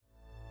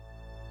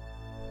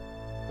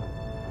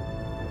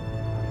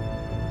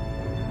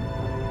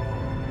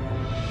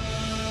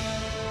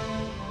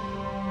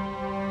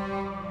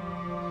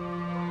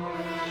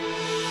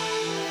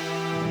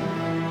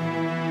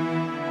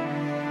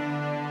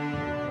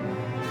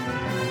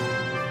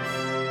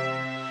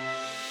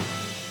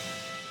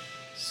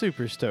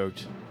super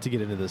stoked to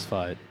get into this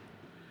fight.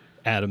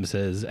 Adam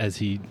says as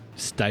he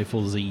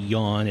stifles a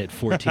yawn at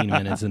 14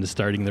 minutes into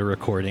starting the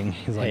recording.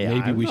 He's like, Hey,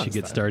 maybe I'm we not should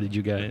get started,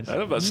 you guys. I don't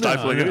know about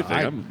stifling anything.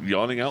 I- I'm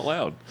yawning out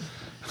loud.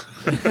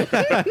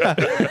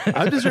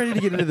 I'm just ready to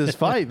get into this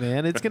fight,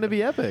 man. It's going to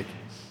be epic.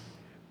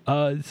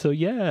 So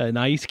yeah, an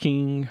Ice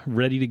King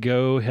ready to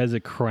go, has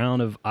a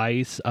crown of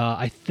ice.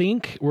 I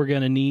think we're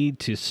going to need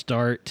to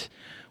start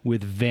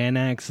with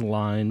Vanak's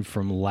line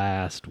from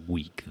last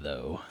week,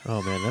 though.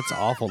 Oh, man, that's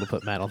awful to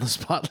put Matt on the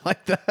spot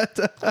like that.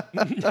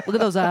 Look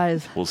at those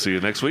eyes. We'll see you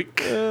next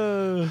week.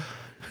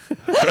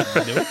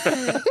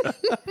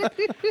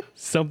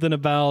 Something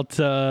about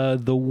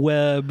the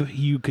web,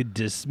 you could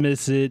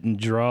dismiss it, and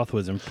Droth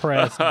was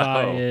impressed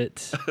by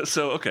it.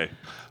 So, okay,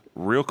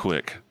 real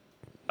quick.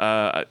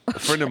 A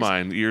friend of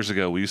mine years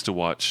ago, we used to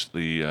watch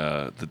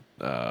the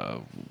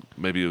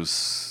maybe it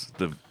was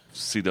the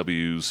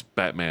CW's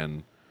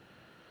Batman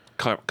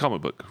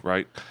comic book,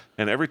 right?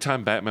 And every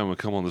time Batman would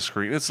come on the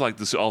screen, it's like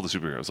all the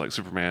superheroes, like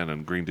Superman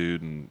and Green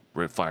Dude and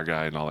Red Fire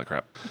Guy and all that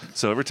crap.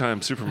 So every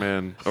time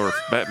Superman or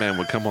Batman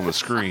would come on the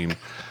screen,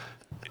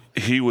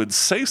 he would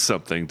say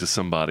something to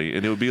somebody,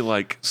 and it would be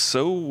like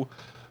so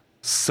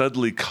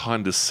subtly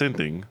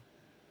condescending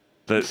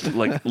that,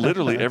 like,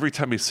 literally every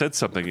time he said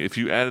something, if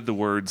you added the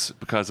words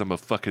 "because I'm a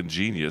fucking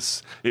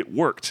genius," it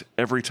worked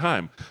every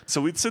time.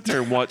 So we'd sit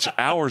there and watch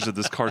hours of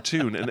this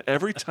cartoon, and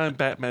every time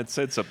Batman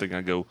said something,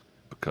 I go,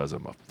 "Because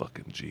I'm a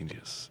fucking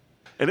genius,"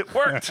 and it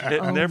worked.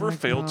 It never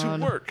failed to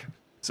work.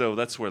 So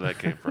that's where that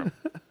came from.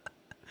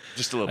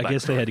 Just a little. I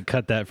guess they had to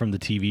cut that from the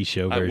TV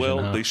show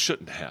version. Huh? They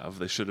shouldn't have.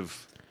 They should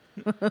have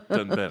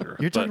done better.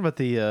 You're talking about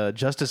the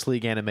Justice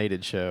League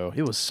animated show.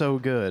 It was so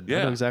good.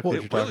 Yeah, I know exactly what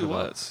it you're talking really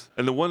about. was.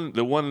 And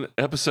the one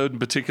episode in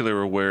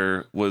particular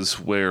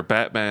where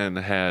Batman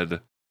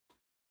had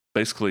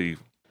basically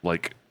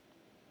like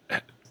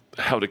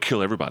how to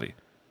kill everybody.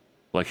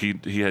 Like he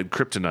had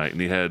kryptonite and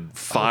he had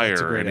fire.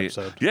 That's a great and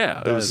episode.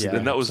 Yeah, That is a and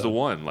good that was the episode.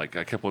 one. Like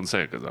I kept on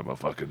saying, "Because I'm a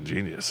fucking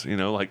genius,"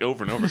 like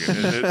over and over again.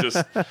 And it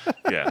just,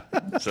 yeah.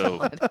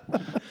 So,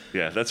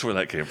 yeah, that's where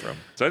that came from.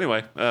 So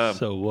anyway,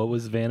 So what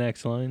was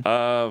Vanak's line?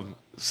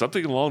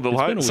 something along the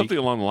It's been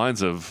a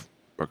lines of,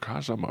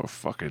 "Because I'm a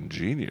fucking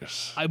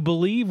genius." I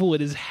believe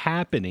what is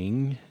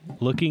happening,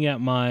 looking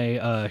at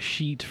my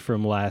sheet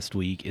from last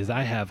week, is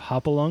I have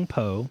Hopalong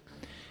Poe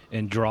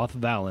and Droth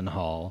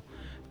Valenhall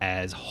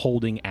as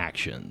holding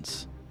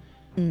actions.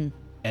 And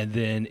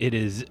then it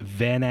is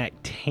Vanak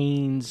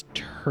Tane's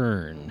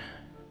turn.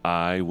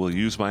 I will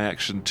use my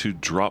action to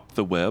drop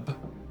the web,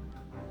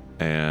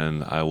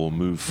 and I will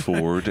move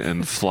forward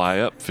and fly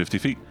up 50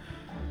 feet.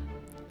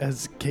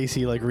 As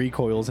Casey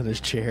recoils in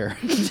his chair.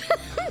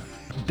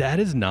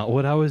 That is not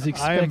what I was I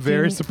expecting. am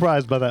very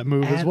surprised by that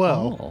move as at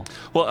well. all.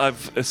 Well,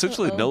 I've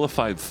essentially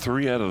nullified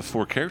 3 out of the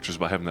 4 characters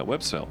by having that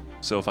web cell.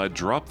 So if I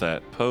drop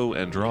that, Poe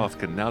and Droth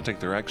can now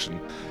take their action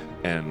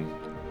and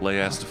lay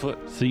ass to foot.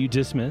 So you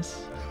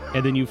dismiss,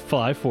 and then you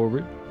fly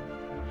forward.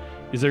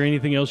 Is there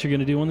anything else you're going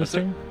to do on this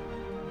That's it. turn?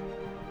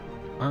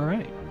 All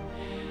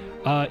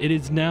right. It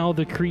is now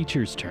the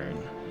creature's turn.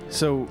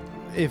 So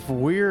if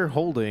we're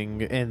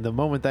holding and the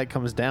moment that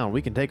comes down,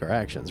 we can take our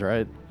actions,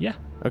 right? Yeah.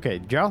 Okay,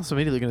 Jarl's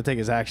immediately going to take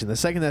his action the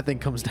second that thing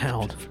comes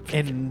down.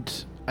 And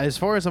as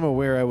far as I'm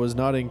aware, I was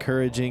not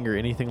encouraging or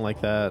anything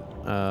like that.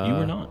 You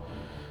were not.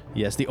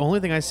 Yes, the only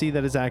thing I see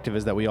that is active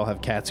is that we all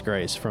have Cat's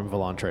Grace from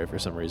Volantre for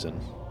some reason.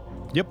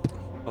 Yep.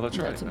 Oh, that's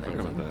right. That's I forgot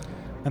about that.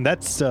 And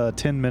that's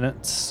 10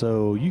 minutes,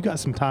 so you got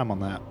some time on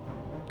that.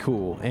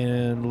 Cool.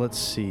 And let's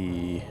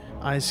see.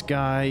 Ice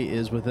Guy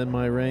is within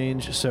my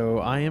range, so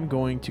I am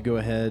going to go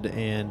ahead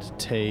and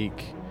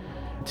take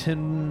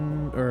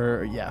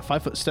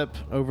 5-foot step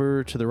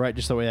over to the right,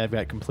 just that way I've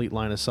got complete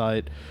line of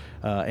sight.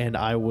 And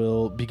I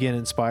will begin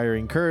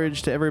inspiring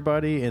courage to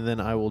everybody, and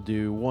then I will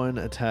do one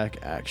attack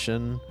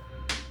action.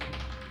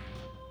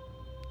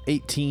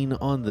 18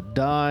 on the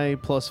die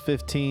plus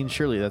 15.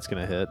 Surely that's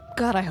going to hit.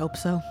 God, I hope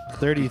so.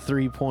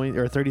 33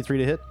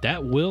 to hit.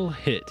 That will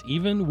hit,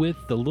 even with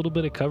the little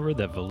bit of cover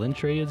that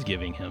Valentre is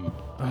giving him.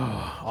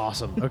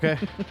 Awesome. Okay.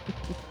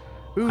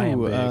 Ooh, I am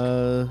big.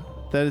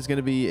 that is going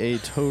to be a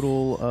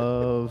total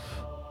of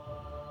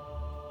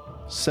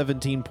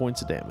 17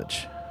 points of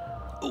damage.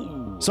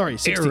 Ooh, Sorry,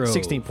 16, arrow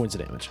 16 points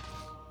of damage.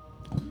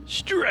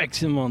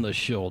 strikes him on the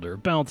shoulder,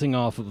 bouncing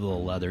off of the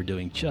leather,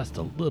 doing just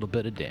a little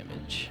bit of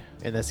damage.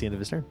 And that's the end of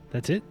his turn.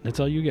 That's it.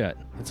 That's all you got.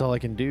 That's all I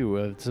can do.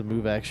 It's a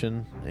move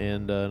action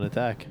and an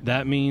attack.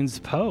 That means,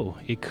 Poe,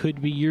 it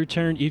could be your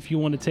turn if you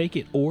want to take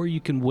it, or you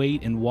can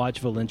wait and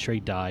watch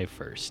Valentre die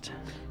first.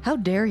 How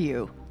dare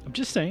you? I'm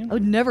just saying. I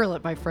would never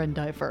let my friend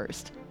die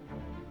first.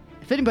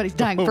 If anybody's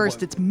dying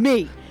first, it's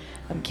me.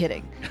 I'm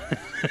kidding.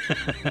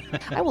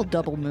 I will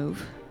double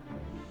move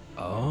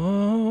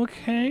Oh,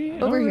 okay.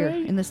 over all here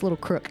right. in this little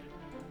crook.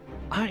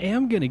 I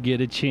am going to get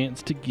a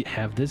chance to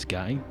have this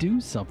guy do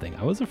something.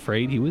 I was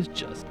afraid he was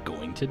just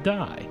going to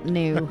die.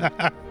 No.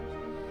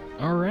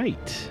 All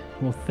right.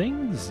 Well,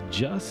 things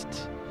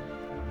just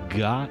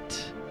got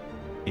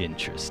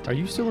interesting. Are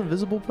you still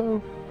invisible,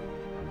 Poe?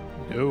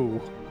 No.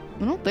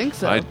 I don't think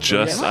so. I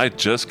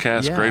just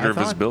cast Yeah, Greater I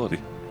thought- Visibility.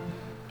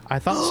 I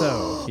thought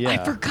so. Yeah. I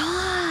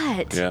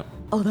forgot. Yeah.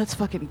 Oh, that's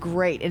fucking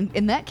great.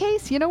 In that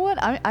case, you know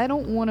what? I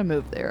don't want to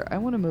move there. I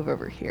want to move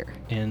over here.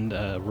 And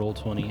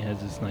Roll20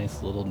 has this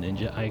nice little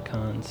ninja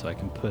icon, so I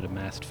can put a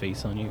masked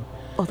face on you.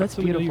 Oh, that's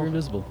So we know beautiful. you're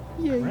invisible.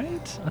 Yay.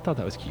 Right? I thought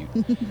that was cute.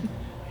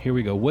 Here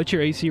we go. What's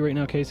your AC right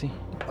now, Casey?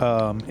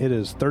 It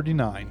is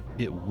 39.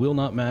 It will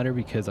not matter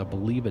because I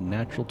believe a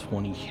natural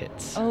 20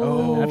 hits.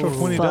 Oh, Natural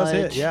 20 does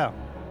hit, fudge. yeah.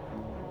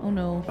 Oh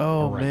no.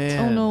 Oh Right.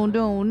 man. Oh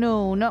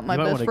no, not my you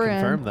might best want to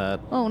friend. confirm that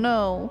Oh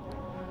no.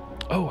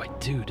 Oh, I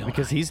do, don't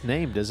because I? he's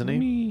named, isn't Let he?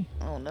 me,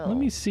 Oh no. let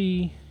me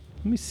see.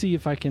 Let me see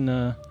if I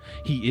can.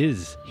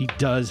 He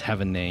does have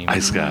a name.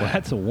 Ice guy. Well,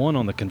 that's a 1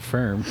 on the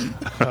confirm.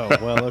 Oh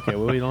well, okay.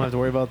 Well, we don't have to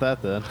worry about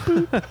that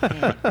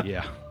then.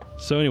 Yeah.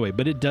 So anyway,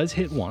 but it does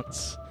hit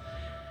once.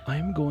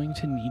 I'm going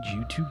to need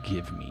you to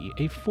give me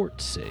a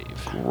fort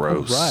save.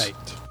 Gross.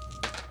 Right.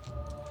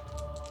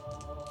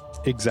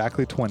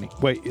 Exactly 20.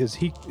 Wait, is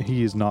he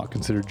is not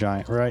considered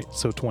giant, right?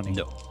 So 20.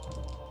 No.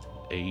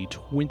 A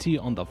 20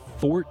 on the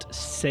fort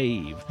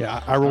save.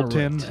 Yeah, I rolled All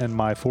 10 right. and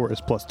my fort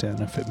is plus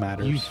 10 if it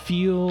matters. You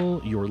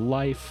feel your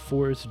life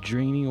force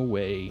draining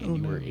away, and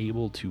you are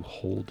able to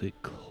hold it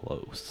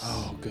close.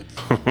 Oh, good.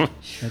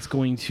 That's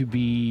going to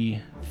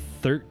be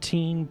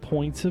 13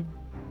 points of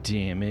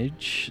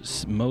damage,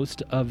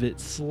 most of it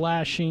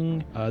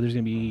slashing. There's going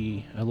to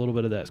be a little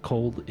bit of that's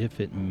cold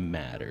if it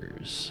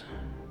matters.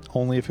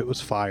 Only if it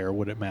was fire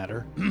would it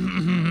matter.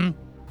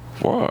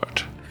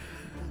 What?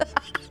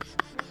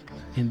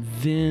 And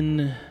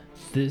then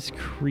this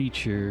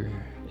creature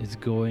is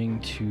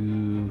going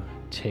to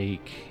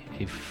take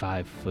a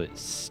 5-foot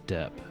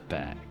step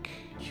back.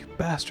 You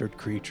bastard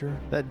creature.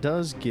 That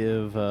does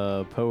give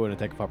Poe an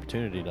attack of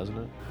opportunity, doesn't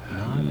it?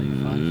 Not a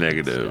 5-foot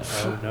Negative.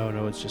 step. Oh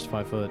no, it's just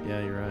 5 foot.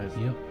 Yeah, you're right.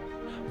 Yep.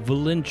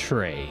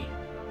 Valentre,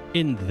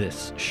 in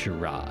this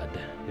charade,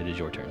 it is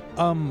your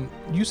turn.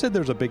 You said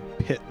there's a big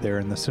pit there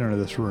in the center of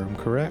this room,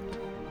 correct?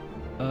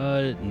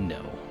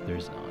 No,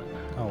 there's not.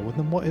 Oh, well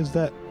then what is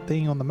that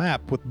thing on the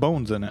map with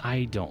bones in it?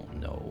 I don't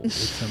know.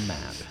 It's a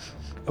map.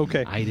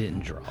 Okay. I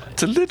didn't draw it.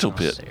 It's a little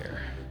bit. There.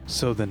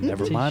 So then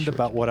never It's a mind short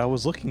about what I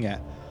was looking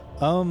at.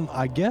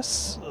 I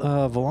guess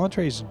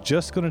Volantre is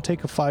just going to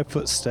take a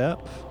 5-foot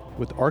step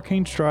with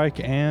Arcane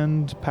Strike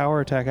and Power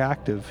Attack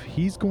active.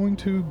 He's going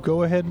to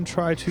go ahead and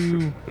try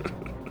to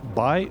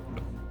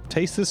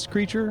taste this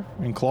creature,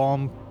 and claw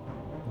him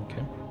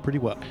Okay. pretty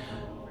well.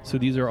 So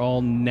these are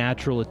all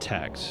natural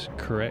attacks,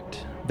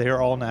 correct? They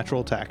are all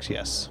natural attacks,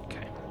 yes.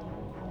 Okay.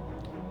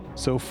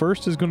 So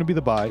first is going to be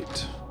the bite,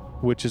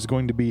 which is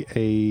going to be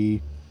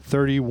a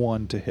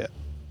 31 to hit.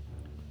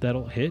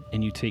 That'll hit,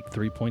 and you take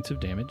 3 points of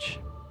damage.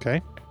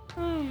 Okay.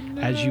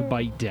 As you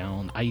bite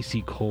down,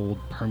 icy cold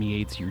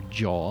permeates your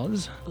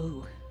jaws.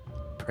 Ooh,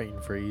 Brain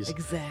freeze.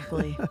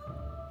 exactly.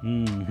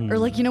 Mhm. Or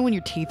like, you know when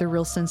your teeth are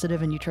real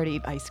sensitive and you try to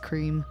eat ice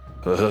cream?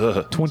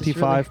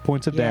 25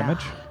 points of Yeah.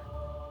 damage.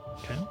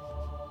 Okay.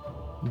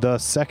 The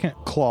second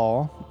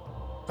claw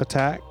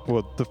attack,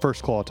 well, the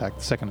first claw attack,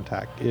 the second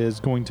attack, is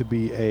going to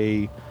be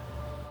a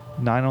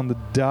 9 on the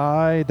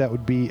die. That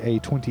would be a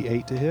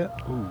 28 to hit.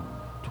 Ooh,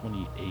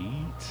 28.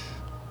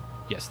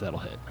 Yes, that'll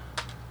hit.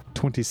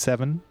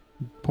 27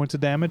 points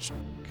of damage.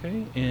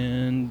 Okay,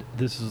 and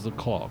this is the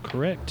claw,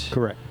 correct?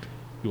 Correct.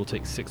 You will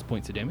take 6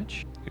 points of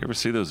damage. You ever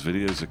see those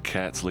videos of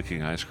cats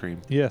licking ice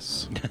cream?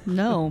 Yes.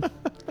 No.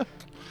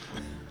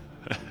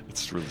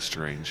 It's really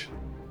strange.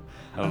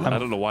 I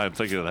don't know why I'm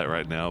thinking of that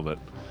right now, but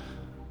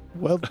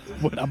Well,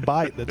 when I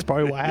bite, that's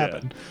probably what Yeah.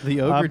 happened.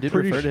 The ogre I'm did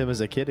pretty refer sh- to him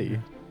as a kitty.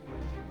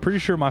 Pretty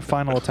sure my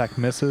final attack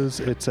misses.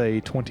 It's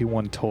a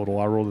 21 total.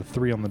 I rolled a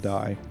 3 on the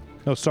die.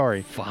 No, sorry.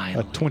 A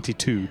Finally.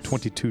 22.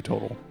 22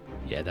 total.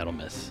 Yeah, that'll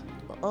miss.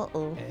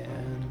 Uh-oh.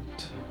 And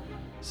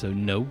So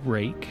no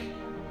rake,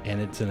 and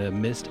it's a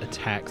missed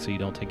attack, so you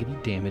don't take any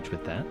damage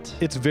with that.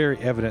 it's very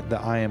evident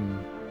that I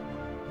am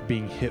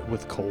being hit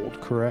with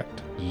cold,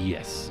 correct?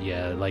 Yes,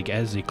 yeah, like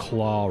as a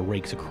claw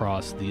rakes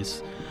across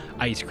this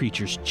ice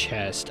creature's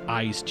chest,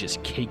 ice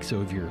just cakes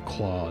over your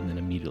claw and then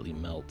immediately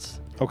melts,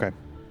 Okay.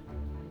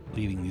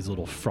 leaving these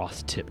little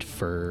frost-tipped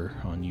fur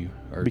on you.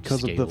 Or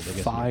Because of the scales, I guess in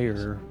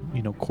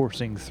your fire,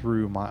 coursing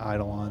through my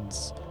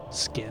Eidolon's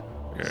skin.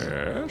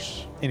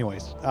 yes.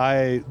 Anyways,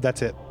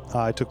 that's it.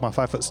 I took my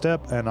 5-foot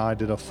step and I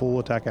did a full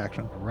attack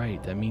action. case.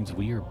 Right, that means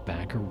we are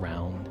back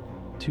around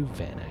to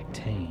Van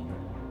Actane.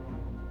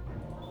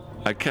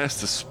 I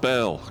cast a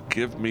spell.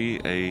 Give me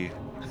a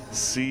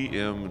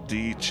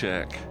CMD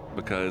check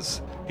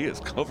because he has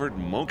covered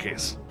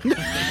monkeys.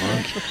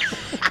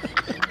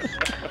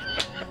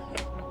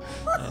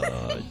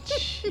 Oh,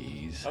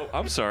 jeez. Oh,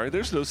 I'm sorry.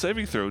 There's no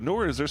saving throw,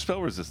 nor is there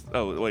spell resist.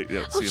 Oh, wait,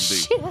 yeah, Oh,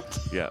 CMD.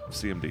 shit. Yeah,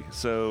 CMD.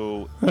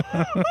 So,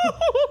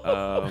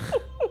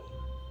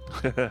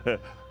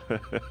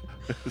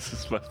 this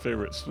is my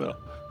favorite spell.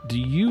 Do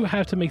you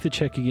have to make the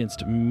check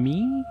against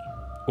me,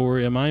 or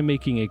am I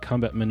making a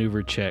combat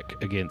maneuver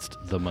check against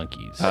the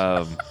monkeys?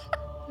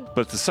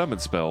 But the summon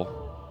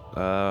spell,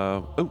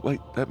 Oh, wait.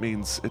 That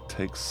means it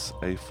takes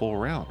a full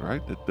round,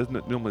 right? Doesn't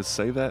it normally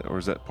say that? Or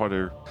is that part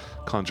of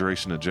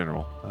Conjuration in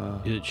general?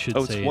 It should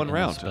Oh, say it's one in the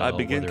round. spell I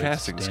begin whether it's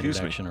casting. standard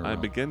Excuse me. action or I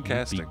round. begin You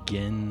casting.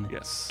 Begin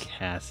Yes.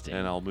 casting.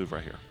 And I'll move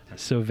right here.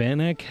 So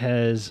Vanek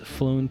has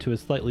flown to a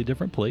slightly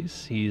different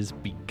place. He's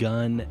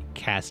begun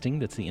casting.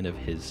 That's the end of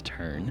his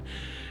turn.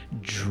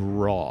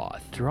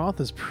 Droth. Droth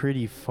is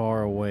pretty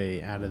far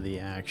away out of the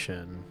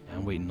action.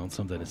 I'm waiting on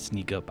something to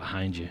sneak up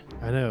behind you.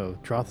 I know.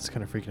 Droth is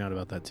kind of freaking out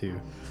about that too.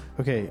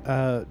 Okay,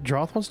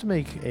 Droth wants to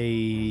make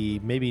a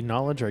maybe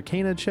knowledge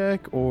arcana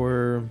check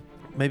or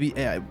maybe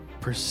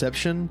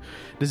perception.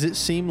 Does it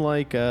seem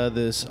like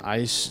this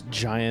ice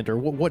giant or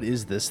what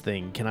is this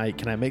thing? Can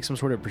I make some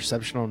sort of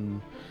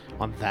perception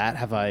on that?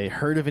 Have I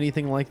heard of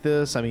anything like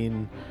this? I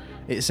mean,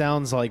 it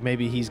sounds like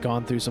maybe he's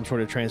gone through some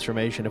sort of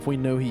transformation. If we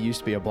know he used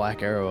to be a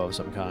black arrow of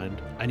some kind.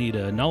 I need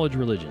a knowledge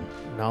religion.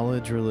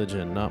 Knowledge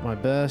religion, not my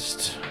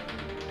best.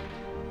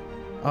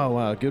 Oh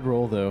wow, good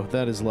roll though.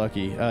 That is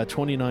lucky.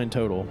 29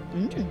 total.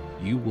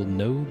 You will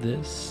know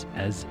this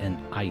as an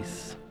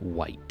ice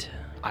white.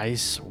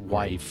 Ice Or a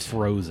white.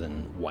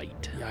 frozen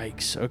white.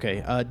 Yikes.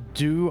 Okay.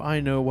 Do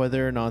I know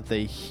whether or not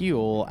they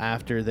heal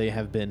after they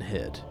have been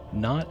hit?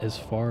 Not as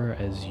far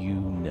as you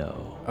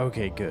know.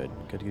 Okay, good.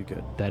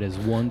 Good. That is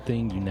one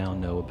thing you now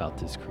know about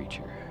this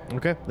creature.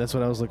 Okay, that's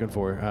what I was looking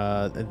for.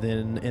 And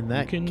then in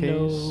that you can case,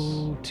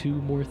 know 2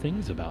 more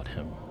things about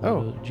him. What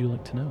Oh. would you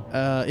like to know?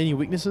 any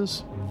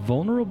weaknesses?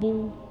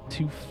 Vulnerable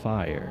to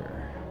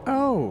fire.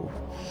 Oh.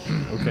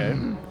 Okay.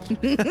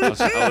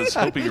 I was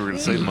hoping you were going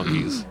to say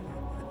monkeys.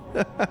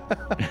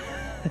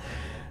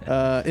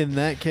 In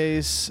that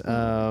case,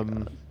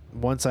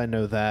 once I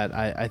know that,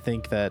 I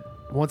think that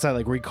once I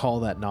recall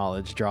that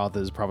knowledge, Droth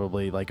is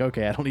probably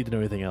okay, I don't need to know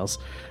anything else.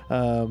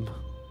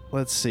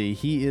 Let's see.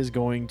 He is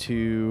going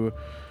to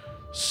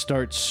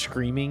start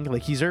screaming.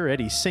 He's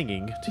already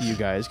singing to you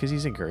guys because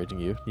he's encouraging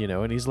you,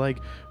 and he's like,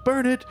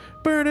 burn it,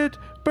 burn it,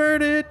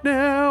 burn it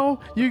now.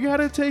 You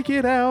gotta take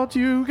it out.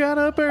 You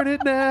gotta burn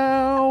it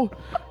now.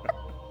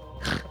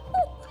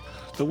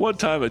 The one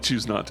time I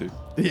choose not to.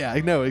 Yeah,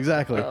 I know,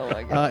 exactly. Oh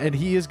my God. And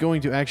he is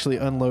going to actually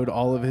unload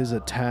all of his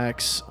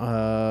attacks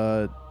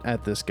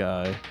at this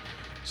guy.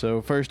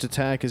 So first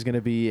attack is going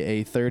to be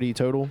a 30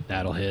 total.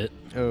 That'll hit.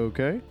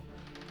 Okay.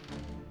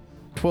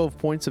 12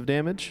 points of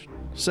damage.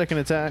 Second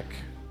attack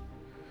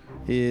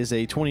is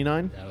a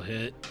 29. That'll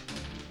hit.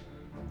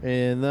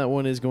 And that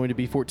one is going to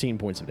be 14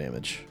 points of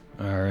damage.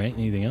 All right.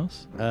 Anything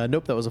else?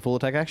 Nope, that was a full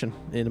attack action.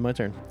 End of my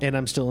turn. And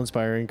I'm still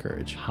inspiring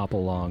courage. Hop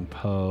along,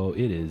 Poe.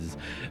 It is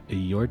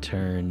your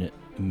turn,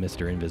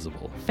 Mr.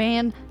 Invisible.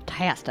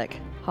 Fantastic.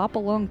 Hop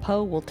along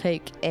Poe will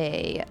take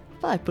a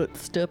 5-foot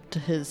step to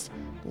his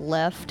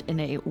left in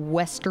a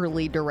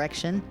westerly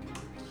direction.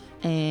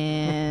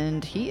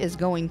 And he is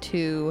going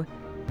to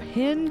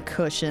pin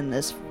cushion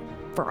this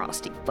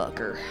frosty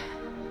fucker.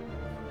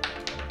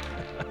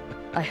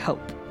 I hope.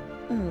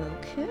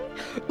 Okay.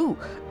 Ooh.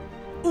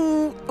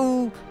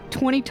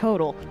 20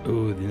 total.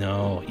 Ooh,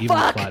 no. Even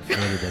Fuck!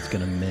 flat-footed, that's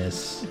going to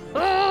miss.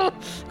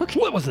 Okay.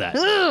 What was that?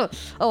 Ugh.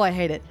 Oh, I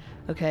hate it.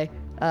 Okay.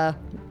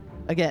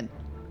 Again.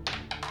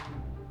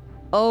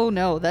 Oh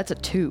no, that's a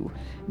 2.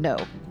 No.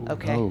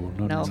 Okay. no,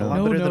 no, no. It's a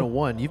lot better than a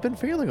 1. You've been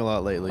failing a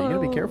lot lately. You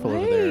got to be careful over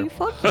hey, there.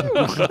 Fuck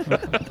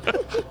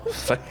you.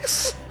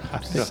 Thanks.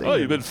 Just Oh, saying.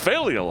 you've been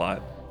failing a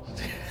lot.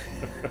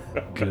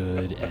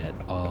 Good at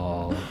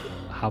all.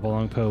 Hop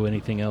along, Poe.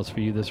 Anything else for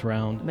you this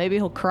round? Maybe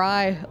he'll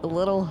cry a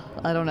little.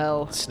 I don't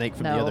know. Snake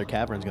from No. the other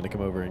cavern's going to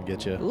come over and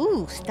get you.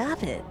 Ooh,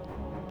 stop it.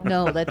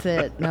 No, that's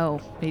it. No.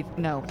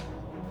 No.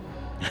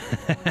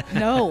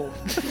 No.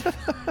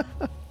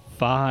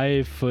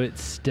 5-foot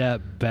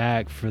step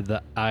back for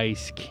the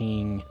Ice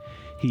King.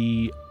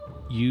 He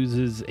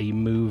uses a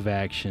move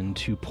action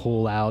to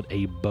pull out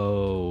a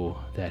bow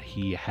that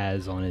he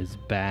has on his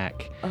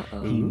back.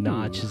 He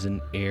notches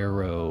an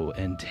arrow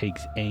and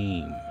takes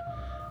aim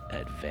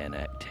at Van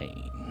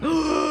Actane.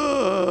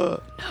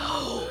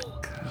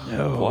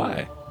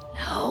 Why?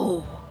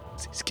 No.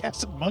 He's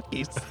casting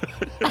monkeys.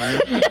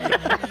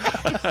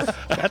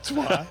 That's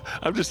why.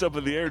 I'm just up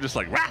in the air, just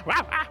like rah,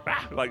 rah, rah,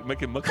 rah, like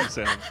making monkey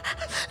sounds,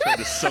 trying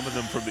to summon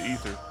them from the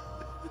ether.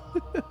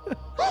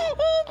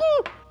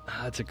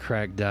 That's a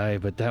cracked die,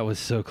 but that was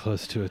so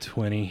close to a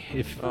 20.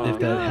 If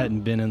that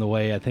hadn't been in the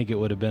way, I think it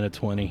would have been a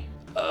 20.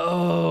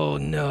 Oh,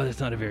 no, that's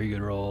not a very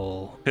good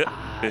roll. Hit.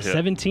 Ah, It hit.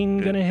 17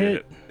 gonna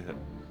hit?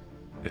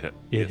 It hit.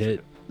 It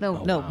hit. No,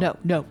 Oh, no,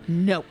 wow.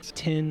 no.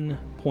 10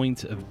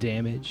 points of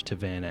damage to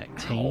Van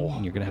Actane,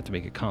 and you're gonna have to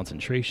make a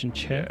concentration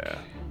check. Yeah.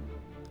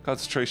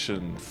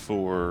 Concentration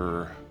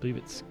for. I believe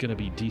it's gonna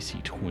be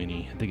DC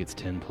 20. I think it's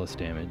 10 plus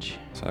damage.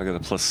 So I got a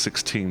plus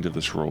 16 to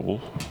this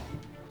roll.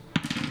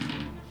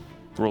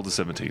 Rolled a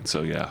 17,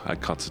 so yeah, I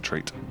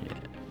concentrate. Yeah.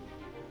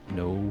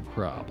 No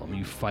problem.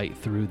 You fight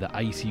through the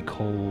icy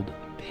cold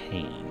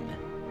pain.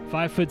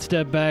 5-foot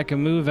step back, a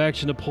move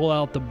action to pull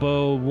out the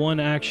bow,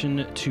 1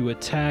 action to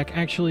attack.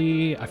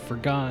 Actually, I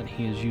forgot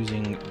he is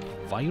using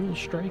Vital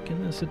Strike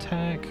in this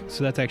attack,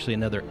 so that's actually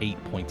another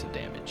 8 points of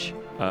damage.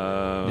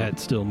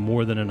 That's still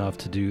more than enough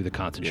to do the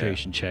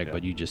concentration check,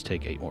 but you just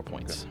take 8 more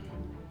points. Okay.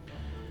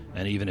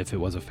 And even if it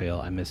was a fail,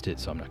 I missed it,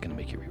 so I'm not going to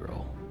make you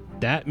reroll.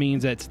 That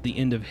means that's the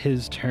end of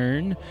his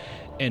turn,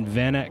 and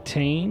Van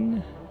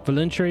Actane,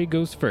 Valentre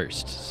goes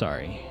first.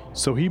 Sorry.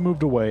 So he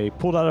moved away,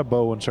 pulled out a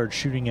bow, and started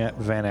shooting at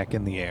Vanek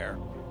in the air.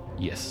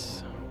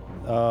 Yes.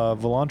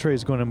 Volantre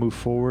is going to move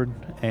forward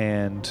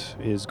and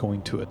is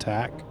going to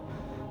attack.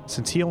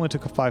 Since he only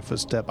took a 5-foot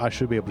step, I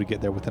should be able to get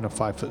there within a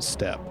 5-foot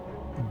step.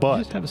 But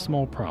you just have a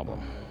small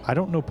problem. I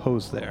don't know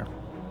Poe's there.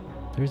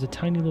 There's a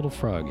tiny little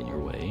frog in your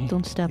way.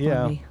 Don't step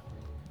on me.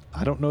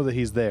 I don't know that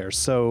he's there.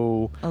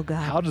 So oh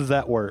God. How does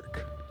that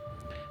work?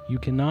 You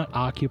cannot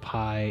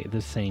occupy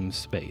the same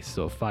space,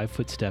 so a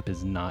 5-foot step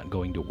is not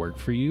going to work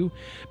for you.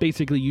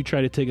 Basically, you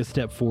try to take a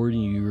step forward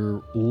and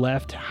your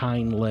left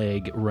hind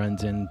leg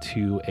runs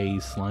into a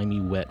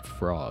slimy, wet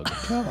frog.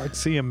 Kind of like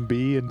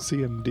CMB and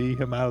CMD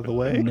him out of the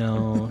way.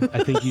 No,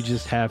 I think you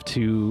just have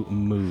to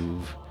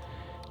move.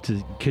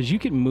 Because you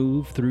can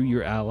move through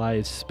your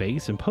allies'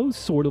 space, and Poe's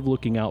sort of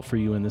looking out for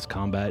you in this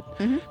combat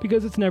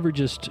because it's never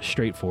just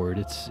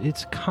straightforward.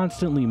 It's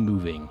constantly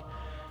moving.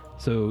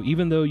 So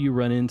even though you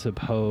run into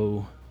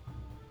Poe,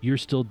 you're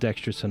still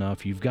dexterous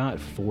enough. You've got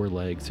 4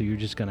 legs, so you're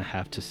just going to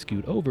have to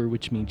scoot over,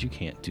 which means you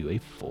can't do a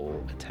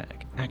full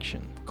attack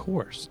action. Of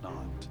course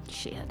not.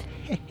 Shit.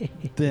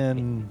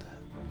 Then,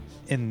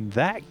 in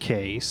that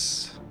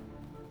case,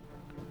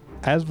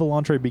 as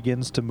Volantre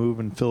begins to move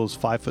and fill his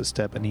 5-foot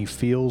step, and he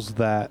feels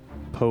that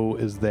Poe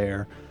is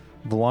there,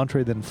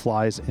 Volantre then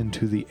flies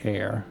into the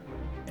air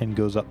and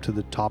goes up to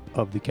the top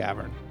of the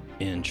cavern.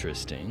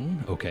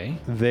 Interesting. Okay.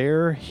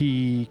 There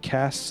he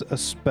casts a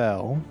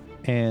spell,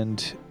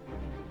 and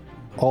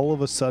all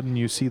of a sudden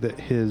you see that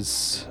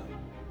his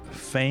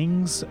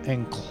fangs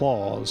and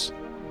claws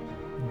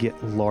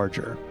get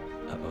larger.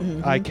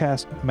 Uh-oh. I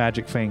cast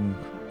Magic Fang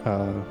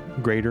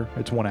Greater.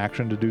 It's 1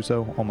 action to do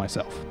so on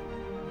myself.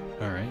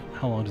 All right.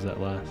 How long does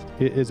that last?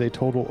 It is a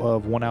total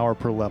of 1 hour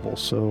per level,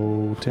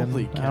 so 10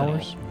 Holy cow.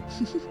 hours.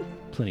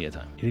 Plenty of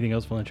time. Anything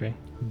else, Valentre?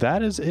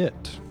 That is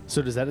it.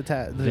 So does that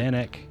attack?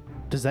 Vanek.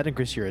 Does that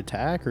increase your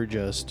attack or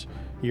just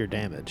your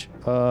damage?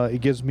 It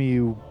gives me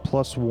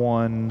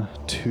 +1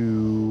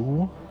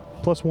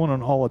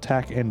 on all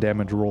attack and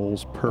damage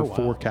rolls per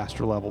 4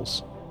 caster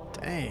levels.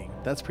 Dang,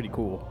 that's pretty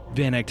cool.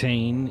 Van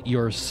Actane,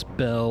 your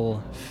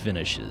spell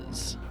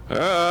finishes.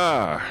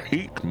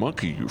 Eat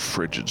monkey, you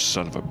frigid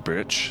son of a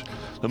bitch.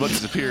 The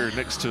monkeys appear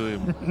next to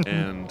him,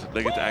 and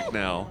they get to act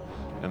now,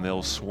 and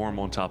they'll swarm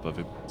on top of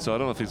him. So I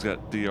don't know if he's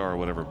got DR or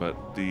whatever,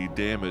 but the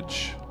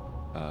damage...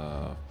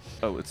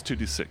 it's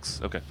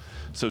 2d6. Okay.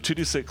 So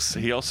 2d6,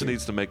 he also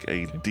needs to make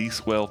a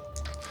DC...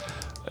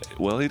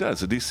 Well, he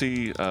does. A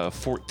DC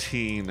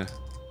 14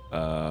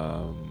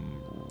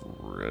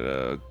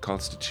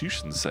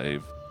 Constitution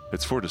save.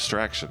 It's for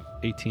distraction.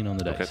 18 on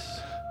the dice. Okay.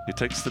 He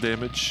takes the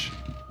damage,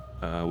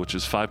 which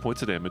is 5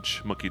 points of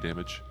damage, monkey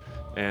damage,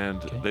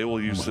 and they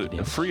will use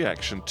a free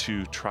action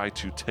to try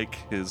to take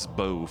his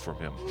bow from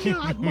him.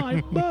 Not my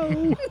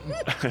bow!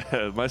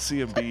 My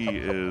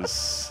CMB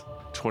is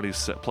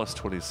plus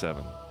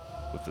 27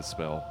 with the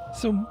spell.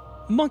 So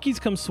monkeys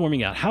come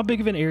swarming out. How big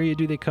of an area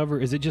do they cover?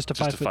 Is it just a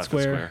 5-foot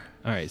square?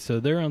 All right,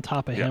 so they're on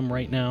top of him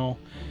right now,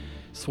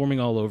 swarming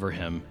all over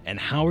him. And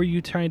how are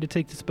you trying to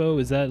take this bow?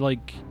 Is that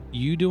like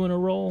you doing a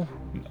roll?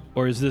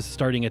 Or is this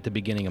starting at the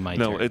beginning of my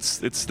turn? No,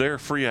 it's their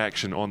free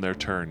action on their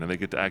turn, and they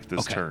get to act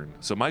this turn.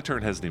 So my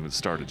turn hasn't even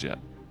started yet,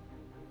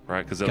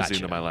 right? Because that was the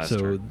end of my last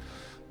turn.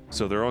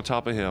 So they're on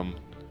top of him,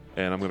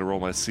 and I'm going to roll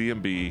my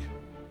CMB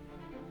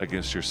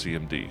against your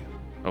CMD.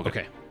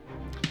 Okay.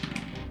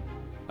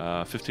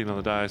 15 on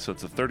the die, so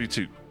it's a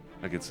 32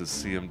 against his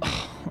CMD.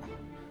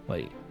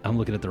 Wait, I'm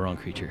looking at the wrong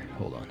creature.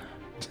 Hold on.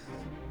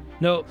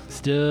 Nope,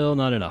 still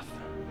not enough.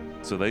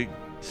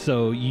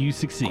 So you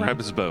succeed. Grab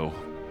his bow,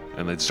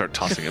 and they start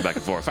tossing it back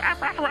and forth.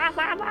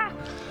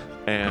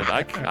 And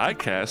I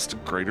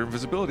cast Greater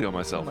Invisibility on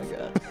myself. Oh my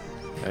God.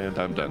 And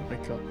I'm done.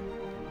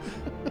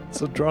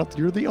 So, Droth,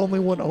 you're the only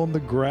one on the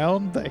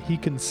ground that he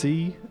can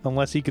see,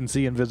 unless he can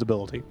see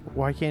invisibility.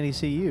 Why can't he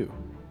see you?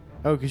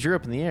 Oh, because you're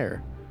up in the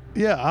air.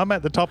 Yeah, I'm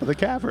at the top of the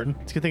cavern.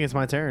 It's a good thing it's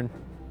my turn.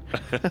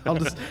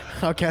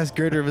 I'll cast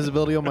Greater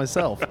Visibility on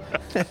myself.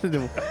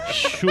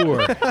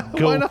 Sure,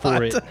 go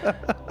for it.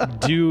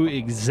 Do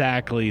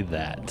exactly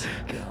that.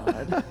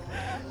 God.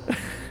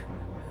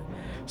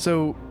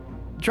 So,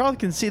 Droth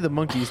can see the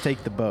monkeys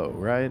take the bow,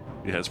 right?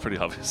 Yeah, it's pretty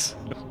obvious.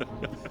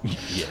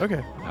 Yeah.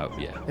 Okay. Oh,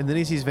 yeah. And then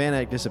he sees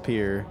Vanek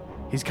disappear.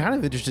 He's kind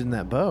of interested in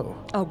that bow.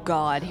 Oh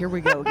God, here we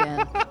go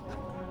again.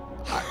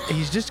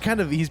 he's just kind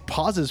of, he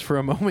pauses for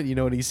a moment, you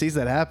know, and he sees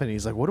that happen.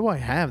 He's like, what do I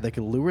have that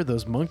could lure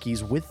those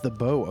monkeys with the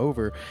bow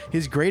over?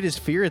 His greatest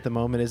fear at the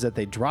moment is that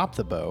they drop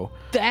the bow.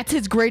 That's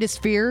his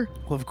greatest fear?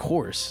 Well, of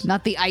course.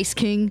 Not the Ice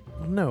King?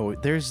 No,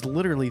 there's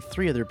literally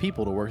 3 other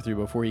people to work through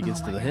before he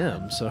gets to the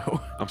hymn, so.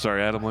 I'm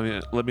sorry, Adam.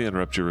 Let me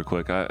interrupt you real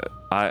quick.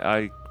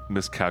 I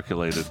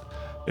miscalculated.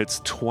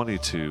 It's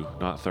 22,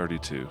 not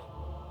 32,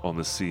 on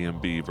the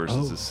CMB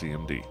versus the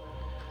CMD.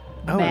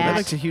 Oh, Matt. that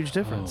makes a huge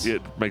difference.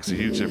 It makes a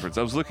huge difference.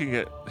 I was looking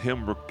at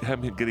him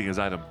getting his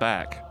item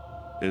back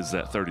is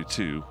that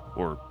 32,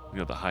 or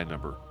the high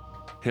number.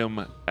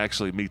 Him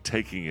actually, me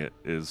taking it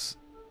is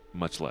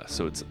much less.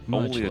 So it's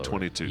Much only lower. a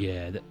 22.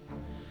 Yeah,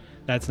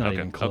 that's not Okay,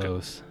 even okay.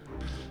 close.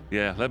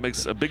 Yeah, that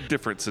makes a big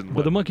difference in But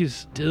what the monkey's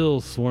still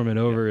swarming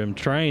over him,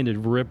 trying to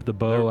rip the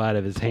bow They're out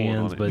of his pulling on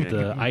hands, it, but yeah.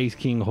 the Ice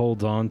King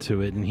holds on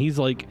to it, and he's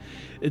like,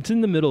 it's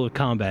in the middle of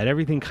combat.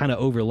 Everything kind of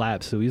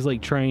overlaps, so he's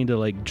like trying to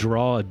like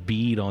draw a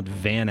bead on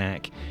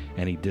Vanak,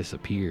 and he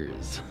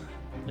disappears.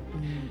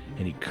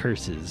 And he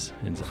curses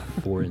in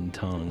a foreign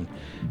tongue.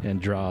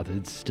 And Droth,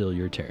 it's still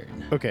your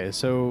turn. Okay,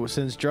 so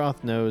since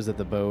Droth knows that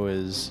the bow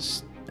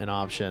is an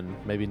option,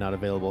 maybe not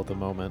available at the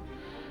moment,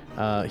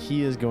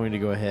 he is going to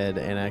go ahead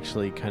and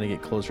actually kind of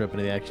get closer up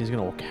into the action. He's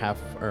going to walk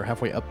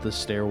halfway up the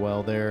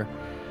stairwell there,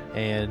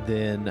 and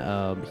then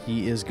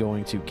he is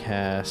going to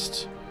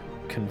cast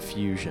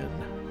Confusion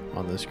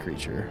on this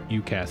creature.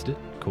 You cast it.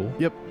 Cool.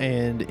 Yep,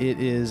 and it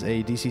is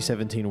a DC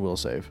 17 will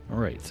save. All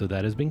right, so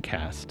that has been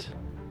cast.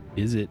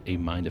 Is it a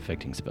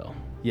mind-affecting spell?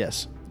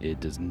 Yes. It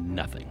does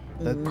nothing.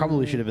 That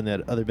probably should have been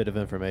that other bit of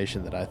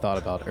information that I thought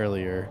about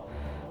earlier.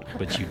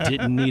 But you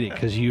didn't need it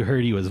because you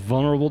heard he was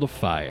vulnerable to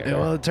fire. Yeah,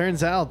 well, it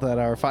turns out that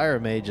our fire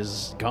mage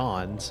is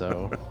gone,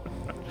 so...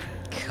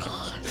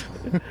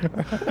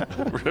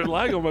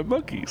 relying on my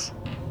monkeys.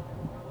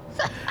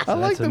 I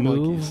like That's a the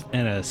move monkeys.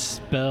 and a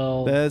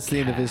spell. That's the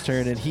end of his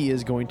turn, and he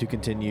is going to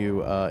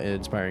continue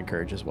inspiring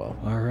courage as well.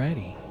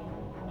 Alrighty.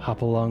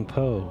 Hop along,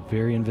 Poe.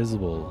 Very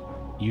invisible.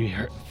 You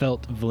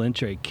felt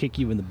Valentre kick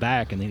you in the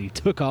back, and then he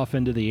took off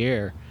into the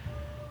air.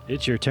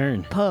 It's your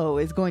turn. Poe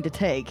is going to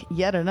take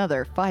yet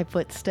another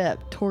 5-foot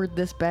step toward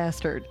this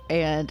bastard,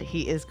 and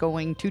he is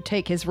going to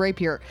take his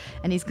rapier,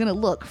 and he's going to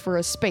look for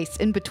a space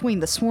in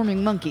between the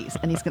swarming monkeys,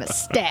 and he's going to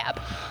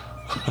stab.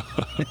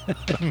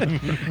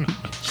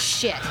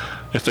 Shit.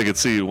 If they could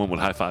see you, one would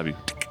high five you.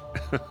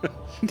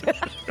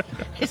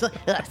 He's like,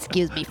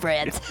 excuse me,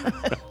 friends.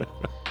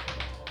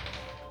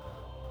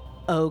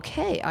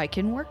 Okay, I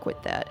can work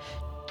with that.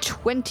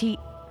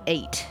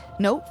 28.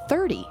 No,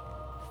 30.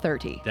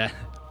 30. That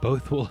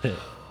both will hit.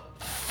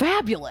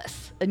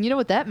 Fabulous. And you know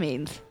what that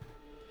means?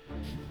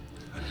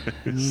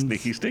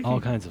 Sneaky, sneaky. All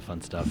kinds of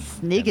fun stuff.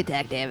 Sneak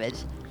attack damage.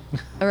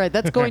 All right,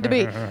 that's going to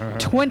be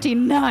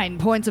 29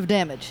 points of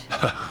damage.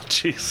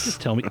 Jeez.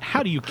 Tell me,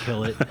 how do you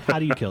kill it? How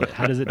do you kill it?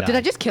 How does it die? Did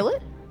I just kill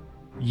it?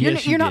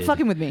 Yes, you're not did.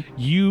 fucking with me.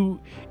 You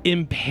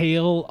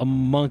impale a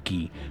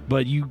monkey,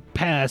 but you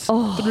pass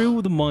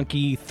through the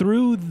monkey,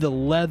 through the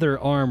leather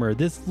armor.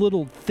 This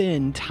little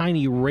thin,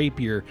 tiny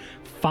rapier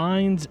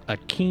finds a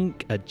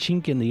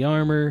chink in the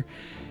armor,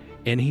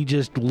 and he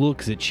just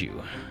looks at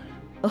you.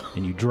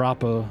 And you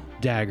drop a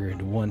dagger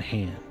into one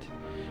hand,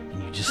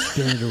 and you just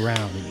spin it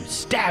around, and you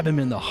stab him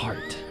in the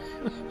heart.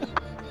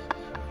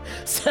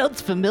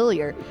 Sounds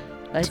familiar.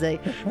 I say,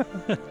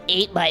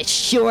 eat my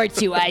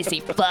shorts, you icy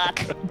fuck.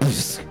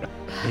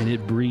 And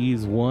it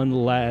breathes one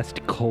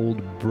last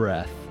cold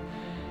breath,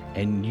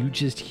 and you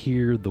just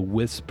hear the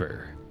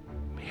whisper,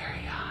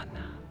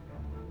 Mariana,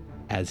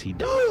 as he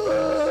dies.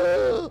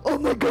 Oh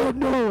my god,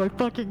 no, I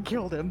fucking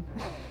killed him.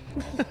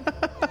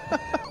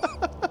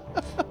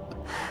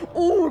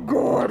 Oh my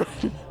god.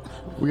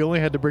 We only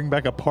had to bring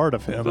back a part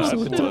of him. That So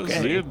was it's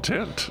okay. the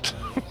intent.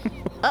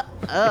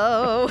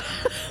 Oh.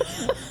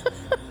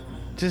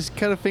 Just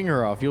cut a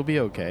finger off. You'll be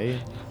okay.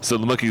 So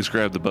the monkeys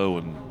grab the bow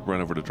and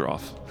run over to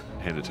Droth.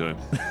 Hand it to him.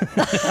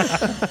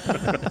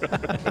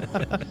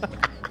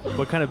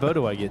 What kind of bow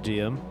do I get,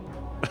 GM?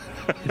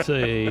 It's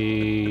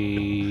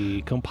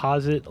a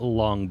composite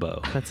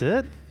longbow. That's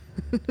it?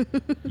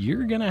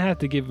 You're going to have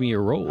to give me a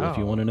roll if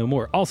you want to know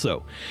more.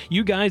 Also,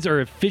 you guys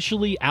are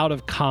officially out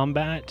of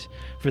combat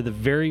for the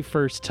very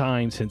first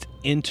time since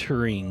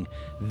entering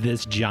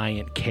this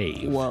giant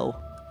cave. Whoa.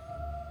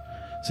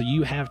 So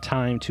you have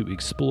time to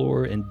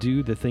explore and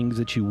do the things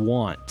that you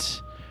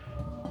want.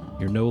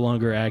 You're no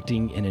longer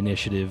acting in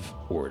initiative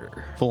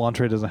order.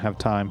 Volantre doesn't have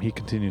time. He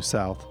continues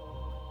south.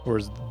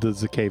 Or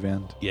does the cave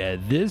end? Yeah,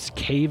 this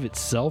cave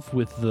itself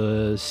with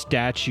the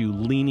statue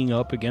leaning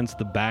up against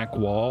the back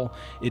wall,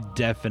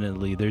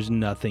 there's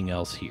nothing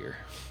else here.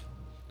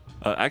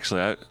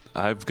 Actually,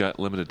 I've got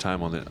limited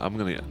time on it. I'm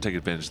going to take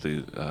advantage of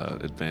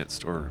the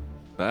advanced or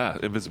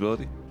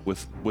invisibility.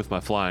 With my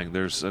flying,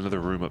 there's another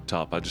room up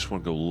top. I just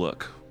want to go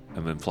look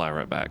and then fly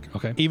right back.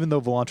 Okay. Even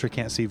though Volantre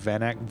can't see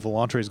Vanak,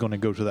 Volantre is going to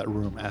go to that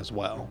room as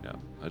well. Yeah,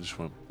 I just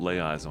want to lay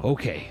eyes on it.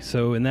 Okay,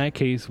 so in that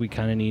case, we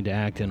kind of need to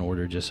act in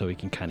order just so we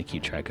can kind of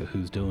keep track of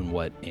who's doing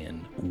what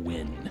and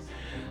when.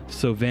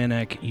 So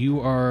Vanek, you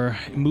are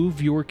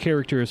move your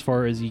character as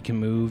far as you can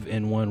move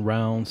in one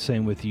round.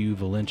 Same with you,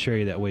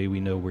 Valentre. That way we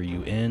know where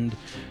you end.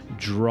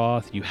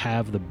 Droth, you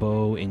have the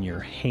bow in your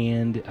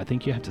hand. I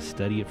think you have to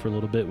study it for a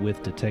little bit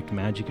with Detect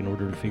Magic in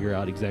order to figure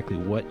out exactly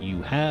what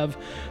you have.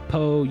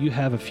 Poe, you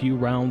have a few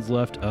rounds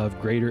left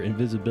of greater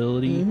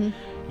invisibility.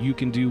 You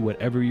can do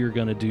whatever you're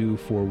going to do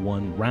for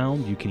one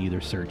round. You can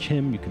either search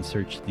him, you can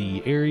search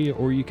the area,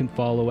 or you can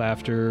follow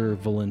after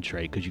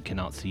Valentre because you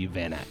cannot see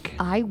Vanek.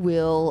 I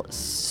will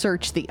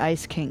search the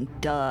Ice King,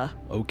 duh.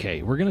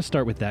 Okay, we're going to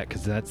start with that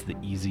because that's the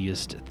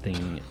easiest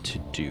thing to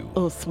do.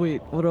 Oh,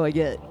 sweet. What do I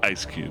get?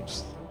 Ice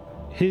cubes.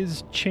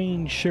 His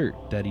chain shirt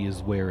that he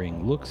is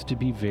wearing looks to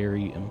be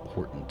very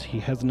important. He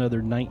has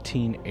another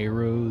 19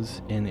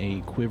 arrows in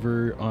a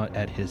quiver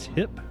at his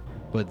hip,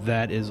 but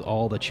that is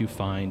all that you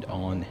find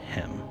on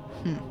him.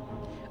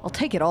 I'll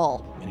take it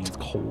all. And he's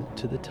cold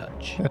to the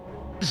touch.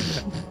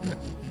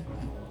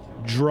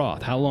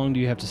 Droth, how long do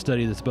you have to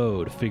study this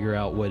bow to figure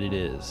out what it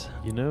is?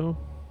 You know,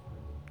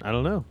 I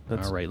don't know.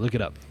 All right, look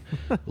it up.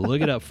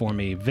 Look it up for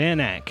me.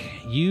 Vanek,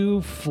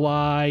 you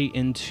fly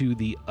into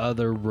the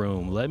other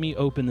room. Let me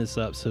open this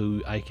up so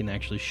I can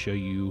actually show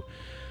you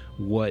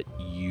what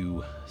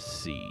you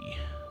see.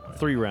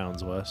 3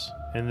 rounds, Wes.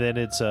 And then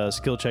it's a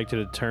skill check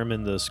to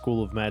determine the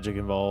school of magic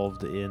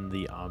involved in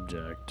the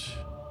object.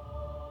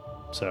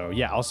 So,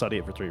 yeah, I'll study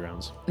it for 3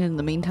 rounds. In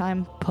the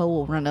meantime, Poe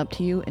will run up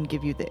to you and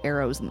give you the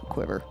arrows in the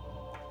quiver.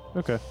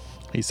 Okay.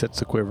 He sets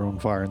the quiver on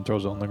fire and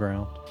throws it on the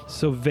ground.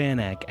 So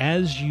Vanek,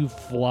 as you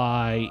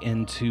fly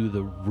into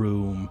the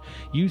room,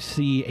 you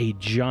see a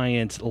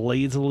giant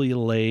lazily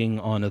laying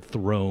on a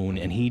throne,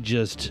 and he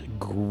just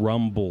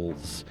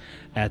grumbles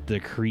at the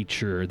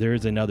creature.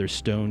 There's another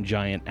stone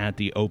giant at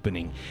the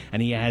opening,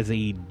 and he has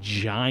a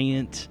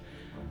giant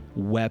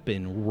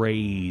weapon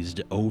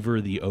raised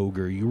over the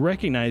ogre. You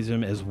recognize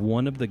him as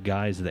one of the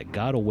guys that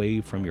got away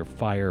from your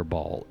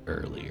fireball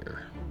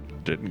earlier.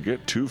 Didn't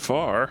get too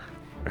far.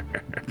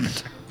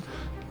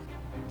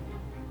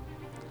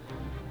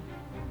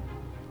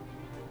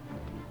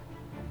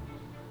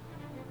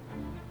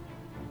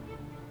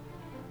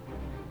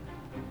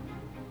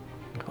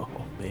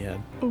 Oh,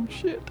 man. Oh,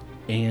 shit.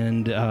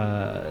 And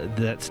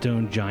that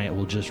stone giant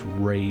will just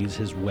raise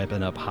his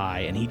weapon up high,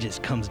 and he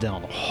just comes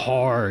down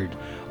hard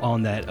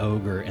on that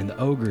ogre, and the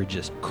ogre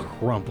just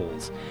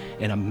crumples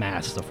in a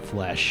mass of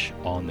flesh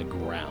on the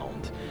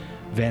ground.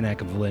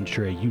 Vanek and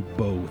Valentre, you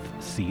both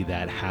see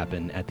that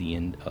happen at the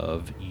end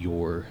of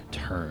your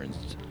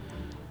turns.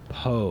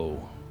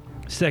 Poe,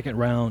 second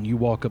round, you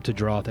walk up to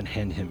Droth and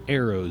hand him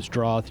arrows.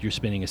 Droth, you're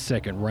spending a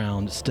second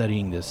round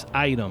studying this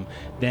item.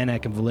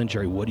 Vanek and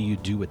Valentre, what do you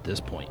do at this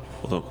point?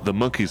 Well, the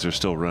monkeys are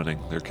still running.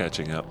 They're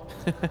catching up.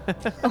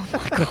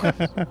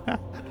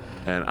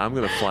 And I'm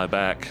going to fly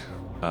back.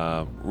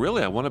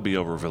 Really, I want to be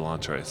over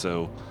Valentre.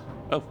 So,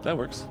 that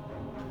works.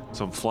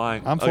 So I'm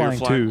flying. I'm Oh, you're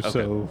flying too, Okay,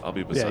 so I'll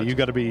be beside yeah, you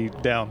got to be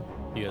down.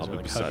 You guys I'll are be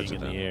like beside hugging you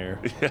in the now.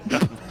 air.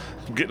 Yeah,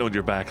 I'm getting on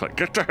your back like,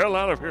 get the hell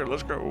out of here.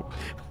 Let's go.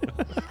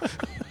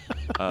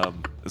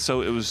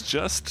 So it was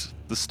just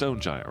the stone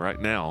giant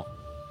right now.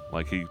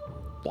 Like he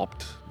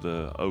whopped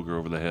the ogre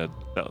over the head.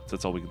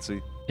 That's all we can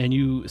see. And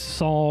you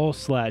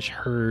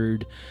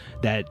saw/heard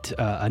that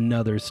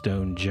another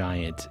stone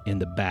giant in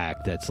the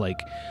back that's like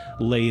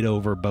laid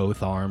over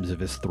both arms of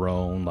his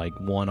throne, like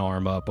one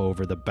arm up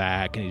over the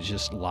back, and he's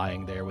just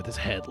lying there with his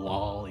head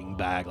lolling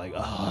back like,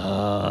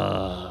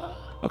 ah.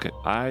 Okay,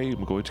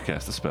 I'm going to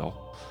cast a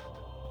spell.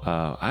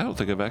 I don't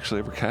think I've actually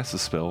ever cast a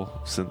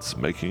spell since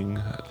making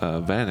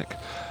Vanek.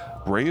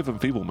 Ray of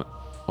Enfeeblement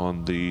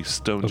on the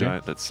stone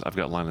giant that's I've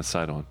got line of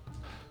sight on.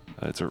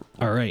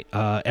 All right,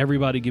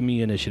 everybody give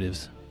me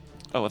initiatives.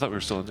 Oh, I thought we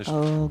were still in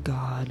initiative. Oh,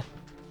 God.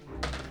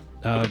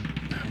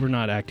 We're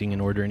not acting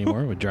in order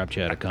anymore. We dropped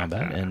you out of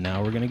combat, and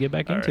now we're going to get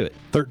back into it.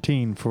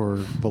 13 for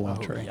Oh,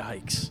 Volantre.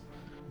 yikes.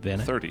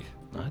 Vanek? 30.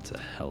 Oh, that's a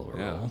hell of a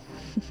Yeah. roll.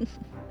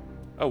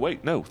 Oh,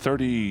 wait, no,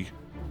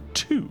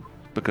 32.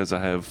 Because I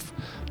have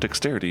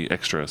dexterity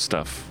extra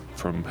stuff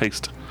from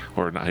haste.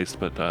 Or not haste,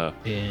 but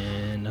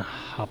In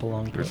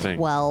Hopalong your Pro. thing.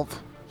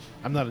 12.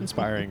 I'm not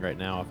inspiring right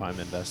now if I'm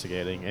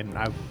investigating, and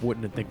I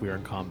wouldn't think we were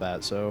in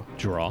combat, so...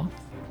 Draw.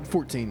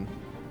 14.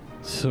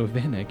 So,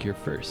 Vanek, you're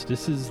first.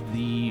 This is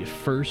the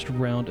first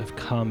round of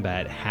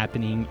combat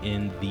happening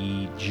in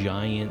the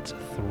giant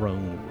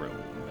throne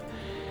room.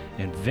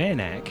 And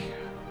Vanek,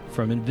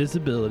 from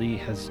invisibility,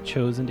 has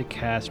chosen to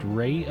cast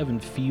Ray of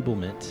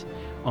Enfeeblement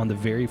on the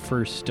very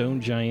first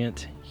stone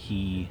giant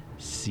he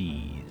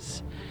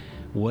sees.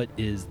 What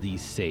is the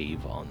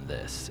save on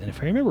this? And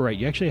if I remember right,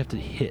 you actually have to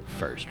hit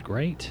first,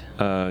 right?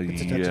 a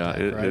touch Yeah, attack,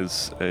 it right?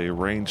 is a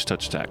ranged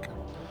touch attack.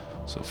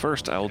 So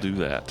first I'll do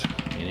that.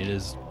 And it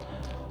is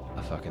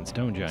a fucking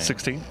stone giant.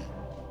 16.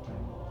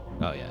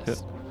 Oh, yes.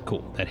 Hit.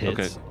 Cool. That hits.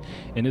 Okay.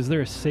 And is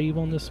there a save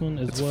on this one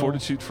as It's well?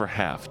 fortitude for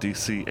half,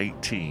 DC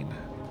 18.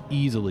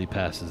 Easily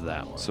passes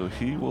that one. So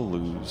he will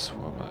lose.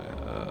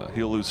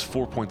 He'll lose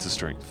 4 points of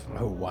strength.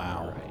 Oh,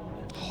 wow.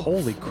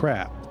 Holy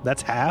crap.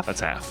 That's half?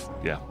 That's half.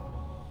 Yeah.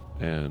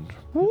 And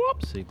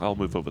Whoopsie. I'll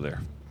move over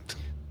there.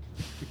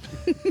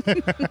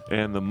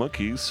 And the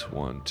monkeys,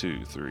 1,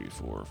 2, 3,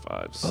 4,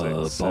 5,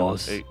 6, 7,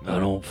 boss, 8, I 9,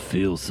 don't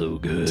feel so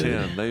good.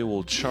 10. They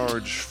will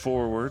charge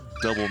forward,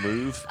 double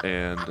move,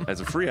 and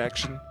as a free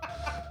action,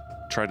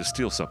 try to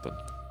steal something.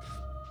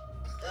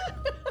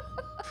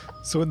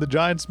 So in the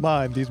giant's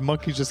mind, these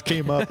monkeys just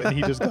came up and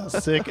he just got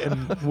sick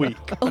and weak.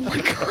 Oh my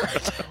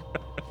god.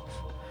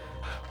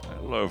 I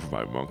love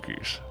my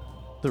monkeys.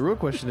 The real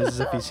question is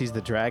if he sees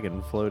the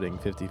dragon floating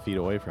 50 feet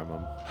away from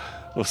him.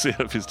 We'll see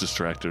if he's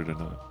distracted or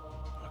not.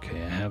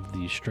 Okay, I have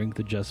the strength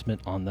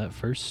adjustment on that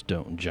first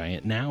stone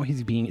giant. Now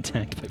he's being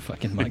attacked by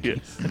fucking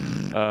monkeys.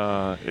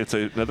 It's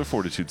another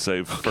fortitude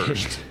save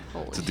first.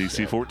 Holy It's a DC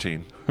shit.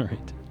 14. All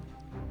right.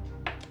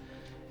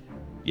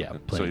 Yeah,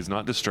 So he's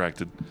not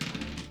distracted.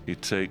 He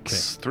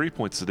takes 3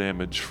 points of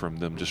damage from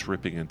them just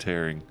ripping and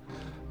tearing,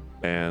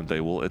 and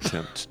they will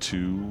attempt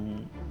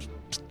to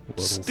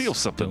steal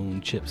something.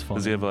 Stone chips falling.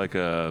 Does he have like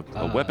a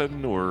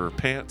weapon or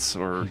pants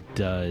or? He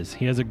does.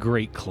 He has a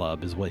great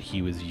club, is what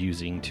he was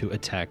using to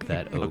attack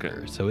that ogre.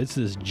 Okay. So it's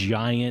this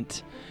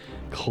giant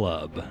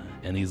club,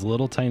 and these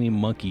little tiny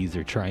monkeys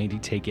are trying to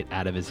take it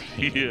out of his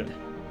hand. Yeah.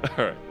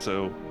 All right.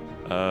 So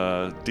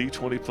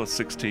D20 plus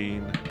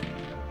 16,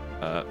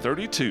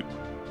 32.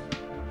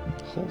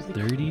 Holy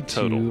 32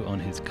 Total. on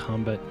his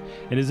combat.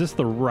 And is this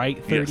the right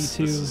 32? Yes,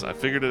 this is, I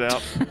figured it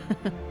out.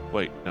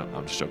 Wait, no,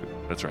 I'm just joking.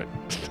 That's right.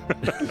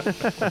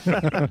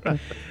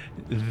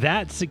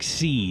 That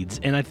succeeds.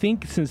 And I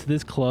think since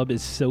this club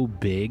is so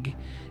big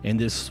and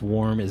this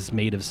swarm is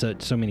made of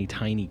so many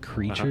tiny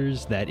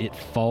creatures that it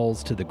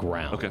falls to the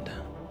ground. Okay.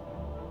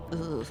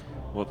 Ugh.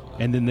 Well,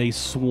 And then they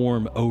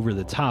swarm over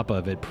the top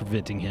of it,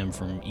 preventing him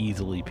from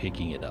easily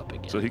picking it up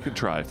again. so he can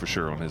try for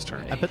sure on his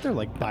turn. I bet they're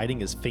like biting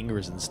his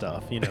fingers and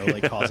stuff, you know,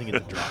 like causing it to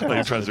drop. Like he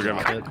causing tries to it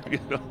grab drop it. You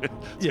know,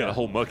 he's got a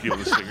whole monkey on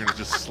his finger and he's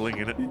just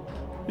slinging it.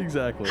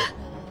 Exactly.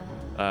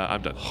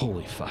 I'm done.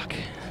 Holy fuck.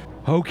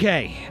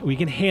 Okay, we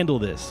can handle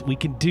this. We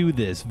can do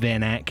this,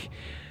 Vanak.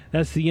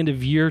 That's the end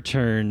of your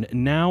turn.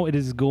 Now it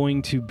is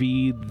going to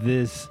be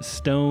this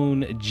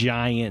stone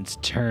giant's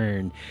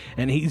turn.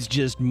 And he's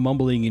just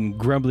mumbling and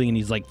grumbling, and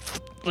he's like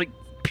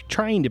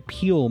trying to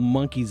peel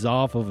monkeys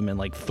off of him and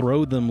like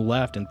throw them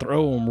left and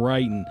throw them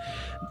right. And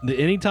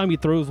anytime he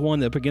throws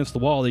one up against the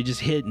wall, they just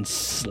hit and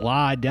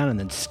slide down and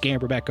then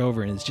scamper back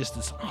over. And it's just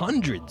this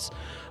hundreds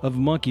of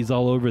monkeys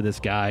all over this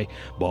guy.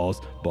 Boss,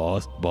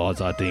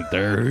 I think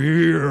they're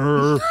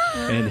here.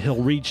 And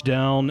he'll reach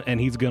down and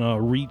he's going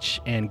to reach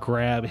and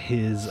grab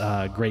his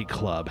great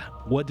club.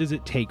 What does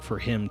it take for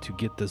him to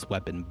get this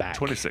weapon back?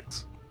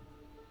 26.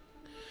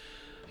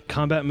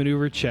 Combat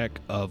maneuver check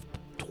of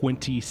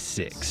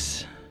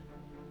 26.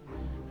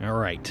 All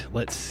right,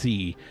 let's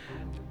see.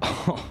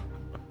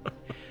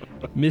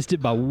 Missed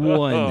it by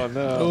one. Oh,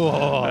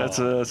 no.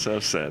 That's so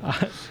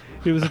sad.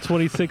 It was a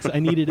 26. I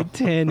needed a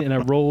 10, and I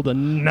rolled a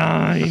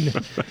 9.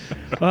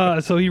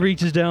 So he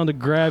reaches down to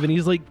grab, and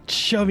he's like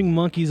shoving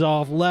monkeys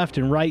off left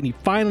and right, and he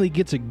finally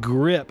gets a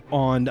grip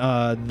on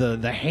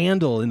the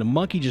handle, and the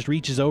monkey just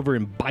reaches over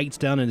and bites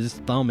down in his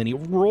thumb, and he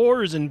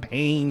roars in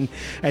pain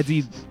as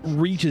he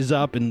reaches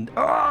up, and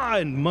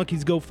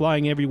monkeys go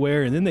flying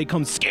everywhere, and then they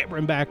come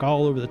scampering back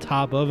all over the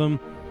top of him.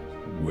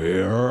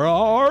 Where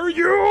are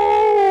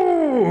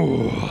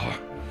you?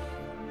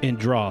 And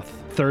Droth,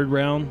 third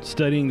round,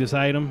 studying this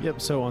item.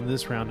 Yep, so on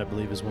this round, I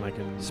believe, is when I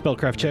can...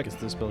 Spellcraft check. It's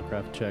the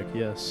spellcraft check,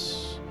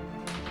 yes.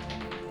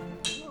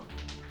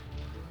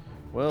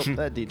 Well,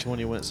 that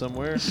D20 went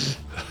somewhere.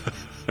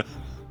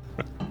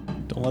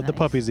 Don't let the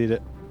puppies eat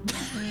it.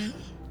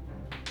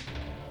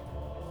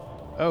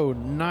 Oh,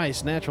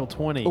 nice. Natural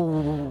 20.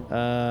 Ooh.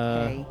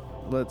 Okay.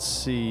 Let's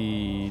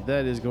see.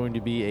 That is going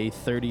to be a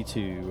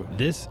 32.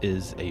 This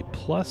is a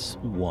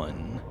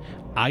 +1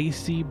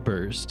 Icy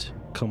Burst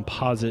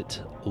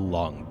composite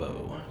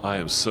longbow. I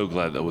am so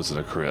glad that wasn't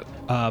a crit.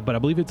 But I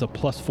believe it's a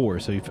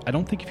 +4, so I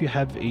don't think if you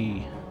have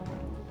a...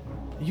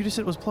 You just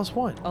said it was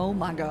 +1. Oh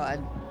my god.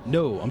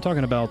 No, I'm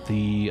talking about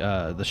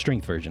the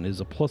strength version. It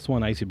is a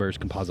 +1 Icy Burst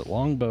composite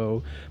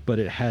longbow, but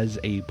it has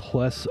a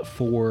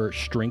 +4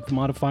 strength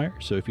modifier.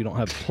 So if you don't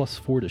have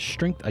 +4 to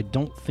strength, I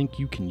don't think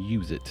you can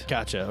use it.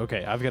 Gotcha.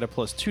 Okay, I've got a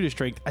 +2 to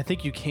strength. I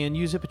think you can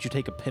use it, but you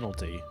take a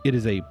penalty. It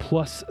is a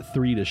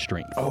 +3 to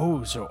strength.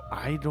 Oh, so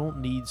I don't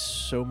need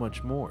so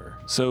much more.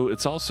 So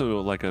it's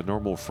also like a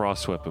normal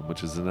frost weapon,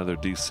 which is another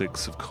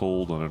D6 of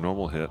cold on a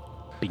normal hit.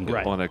 Bingo.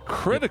 Right. On a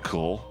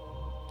critical,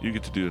 you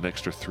get to do an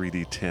extra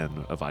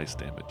 3d10 of ice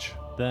damage.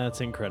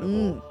 That's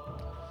incredible.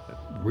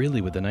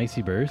 Really, with an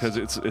Icy Burst? Because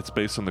it's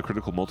based on the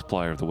critical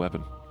multiplier of the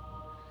weapon.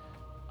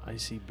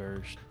 Icy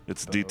burst.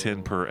 It's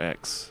D10 per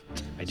X.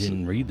 I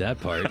didn't read that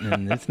part,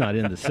 and it's not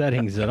in the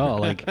settings at all.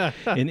 Like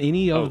in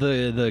any of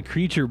the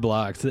creature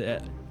blocks.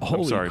 I'm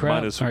Holy sorry,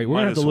 crap! minus, all right, we're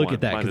gonna have to minus look one,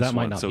 at that because minus that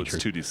might one, not so be it's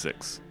true.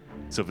 2d6.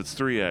 So if it's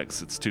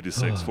 3x, it's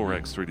 2d6,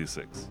 4x,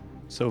 3d6.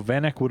 So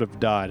Vanek would have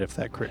died if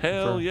that crit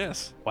Hell confirmed.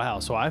 yes. Wow,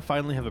 so I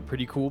finally have a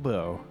pretty cool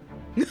bow.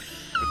 Yeah.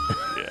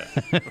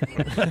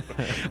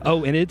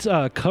 Oh, and it's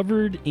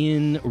covered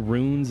in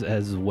runes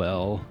as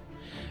well.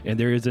 And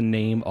there is a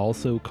name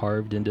also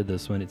carved into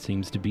this one. It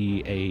seems to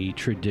be a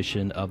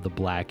tradition of the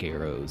Black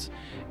Arrows.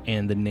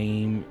 And the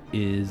name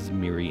is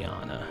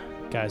Miriana.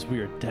 Guys, we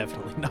are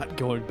definitely not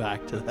going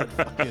back to that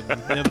fucking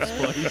nymph's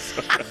place.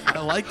 I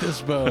like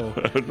this bow.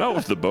 Not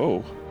with the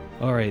bow.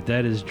 All right,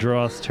 that is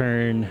Droth's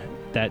turn.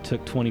 That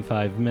took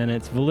 25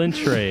 minutes.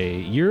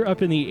 Valentre, you're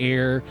up in the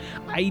air.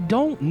 I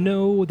don't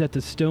know that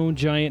the stone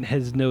giant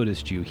has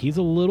noticed you. He's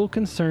a little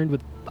concerned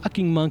with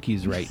fucking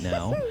monkeys right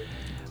now.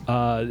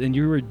 And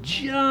you were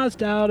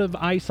just out of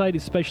eyesight,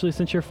 especially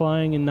since you're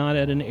flying and not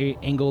at an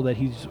angle that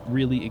he's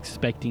really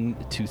expecting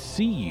to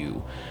see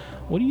you.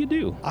 What do you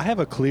do? I have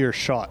a clear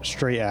shot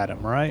straight at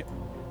him, right?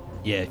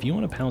 Yeah, if you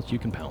want to pounce, you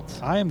can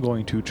pounce. I am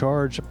going to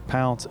charge,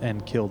 pounce,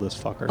 and kill this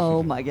fucker.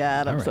 Oh my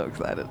god, I'm All so right.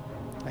 excited.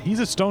 He's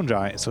a stone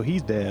giant, so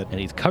he's dead. And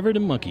he's covered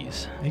in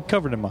monkeys. He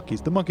covered in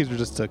monkeys. The monkeys are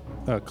just a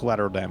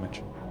collateral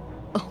damage.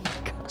 Oh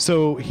my god.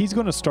 So he's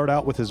going to start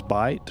out with his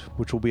bite,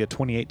 which will be a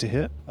 28 to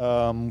hit.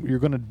 You're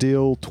going to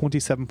deal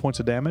 27 points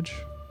of damage,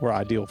 or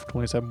I deal for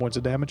 27 points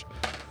of damage.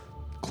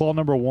 Claw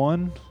number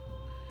 1,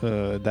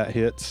 that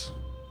hits.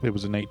 It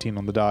was an 18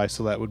 on the die,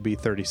 so that would be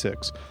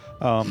 36.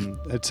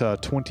 It's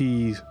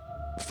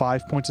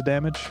 25 points of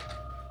damage.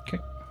 Okay.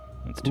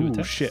 That's 2 Ooh,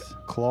 attacks. shit.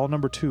 Claw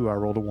number 2, I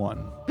rolled a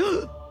 1.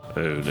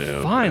 Oh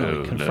no. Finally,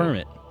 Oh, confirm no.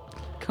 it.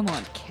 Come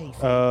on,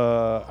 Casey.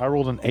 I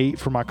rolled an 8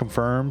 for my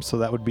confirm, so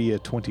that would be a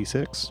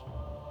 26.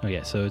 Oh,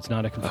 yeah, so it's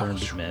not a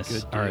confirmed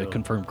miss. good Or a deal.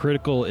 confirmed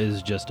critical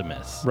is just a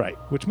miss. Right,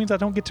 which means I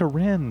don't get to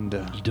rend.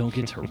 You don't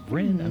get to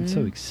rend. I'm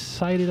so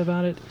excited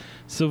about it.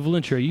 So,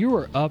 Valentra, you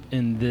are up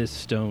in this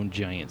stone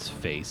giant's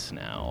face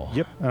now.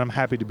 Yep, and I'm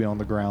happy to be on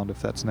the ground if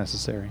that's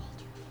necessary.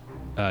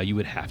 You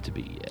would have to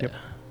be, yeah. Yep.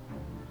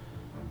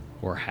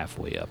 Or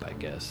halfway up, I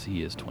guess.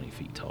 He is 20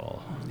 feet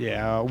tall.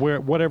 Yeah,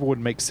 whatever would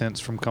make sense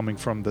from coming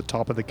from the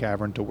top of the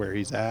cavern to where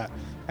he's at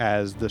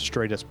as the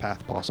straightest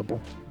path possible.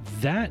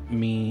 That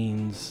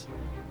means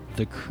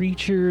the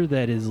creature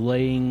that is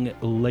laying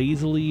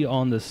lazily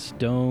on the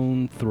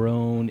stone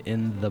throne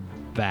in the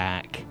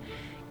back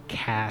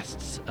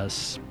casts a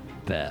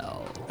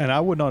spell. And I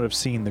would not have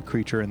seen the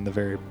creature in the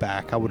very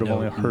back. I would have No,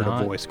 only heard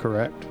not- a voice,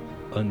 correct?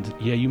 And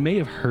yeah, you may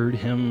have heard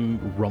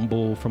him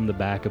rumble from the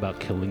back about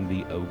killing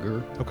the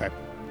ogre. Okay.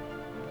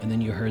 And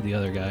then you heard the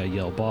other guy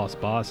yell, "Boss,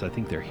 boss, I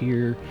think they're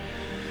here."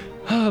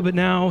 But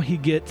now he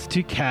gets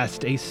to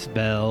cast a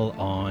spell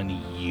on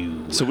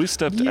you. So we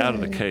stepped out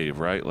of the cave,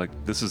 right? Like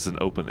this is an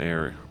open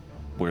air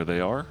where they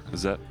are.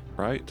 Is that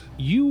right?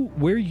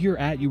 Where you're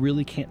at, you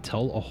really can't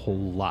tell a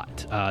whole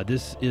lot.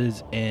 This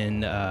is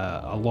in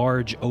a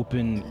large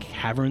open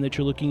cavern that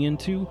you're looking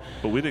into.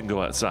 But we didn't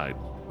go outside,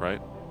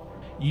 right?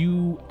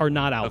 You are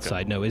not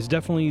outside. No, it's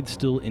definitely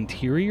still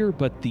interior,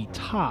 but the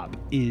top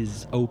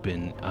is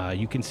open.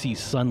 You can see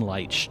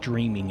sunlight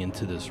streaming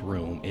into this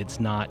room. It's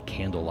not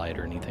candlelight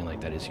or anything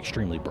like that. It's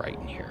extremely bright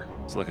in here.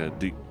 It's like a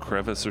deep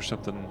crevice or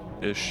something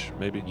ish,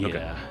 maybe. Yeah.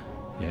 Okay.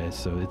 Yeah,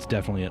 so it's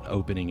definitely an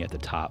opening at the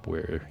top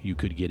where you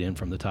could get in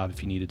from the top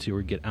if you needed to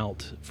or get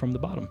out from the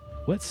bottom.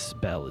 What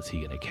spell is he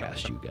going to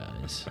cast, you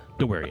guys?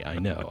 Don't worry, I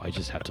know. I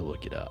just have to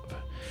look it up.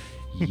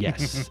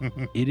 Yes,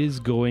 it is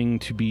going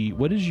to be...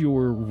 What is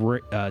your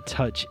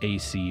touch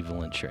AC,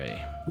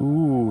 Valentre?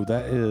 Ooh,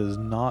 that is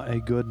not a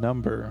good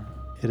number.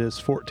 It is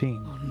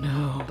 14.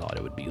 No. Thought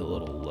it would be a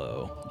little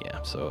low.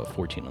 Yeah, so a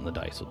 14 on the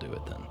dice will do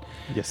it then.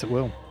 Yes, it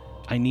will.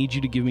 I need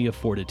you to give me a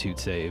fortitude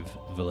save,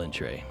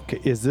 Valentre.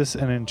 Okay, is this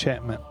an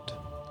enchantment?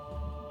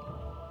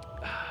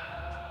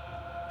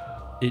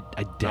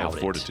 I doubt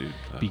fortitude.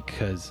 it.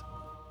 Because,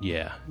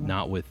 yeah,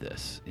 not with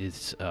this.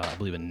 It's, I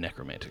believe, a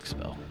necromantic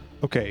spell.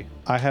 Okay,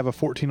 I have a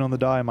 14 on the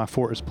die, and my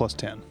fort is plus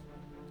 10.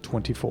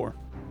 24.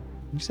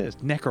 You said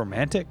it's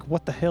necromantic?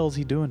 What the hell is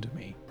he doing to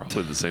me?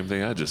 Probably the same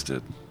thing I just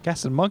did.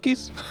 Gassing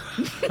monkeys?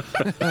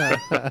 Dead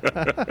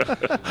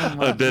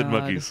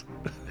monkeys.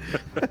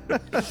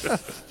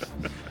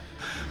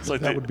 It's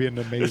like That would be an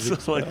amazing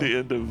It's like spell. the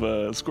end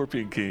of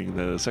Scorpion King,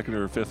 the second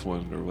or fifth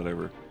one or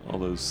whatever. All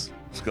those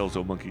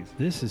skeletal monkeys.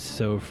 This is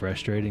so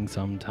frustrating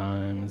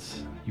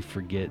sometimes. You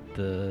forget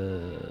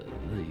the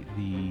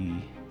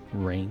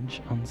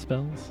range on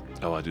spells.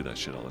 Oh, I do that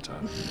shit all the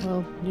time.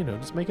 Well,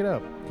 just make it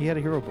up. He had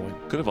a hero point.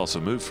 Could have also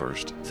moved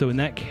first. So in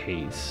that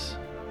case,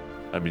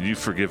 I mean, you've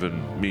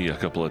forgiven me a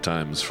couple of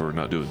times for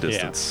not doing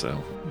distance,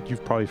 so.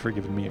 You've probably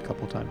forgiven me a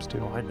couple times, too.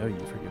 Oh, I know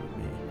you've forgiven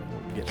me. I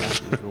don't get half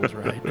these rules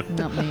right.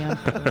 Not me. I'm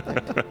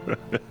perfect.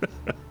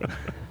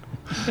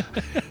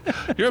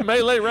 You're in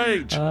melee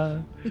range!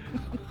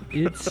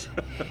 it's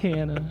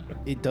Hannah.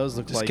 It does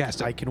look like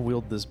Disgusting. I can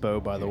wield this bow,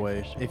 by the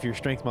way. If your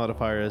strength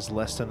modifier is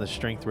less than the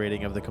strength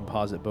rating of the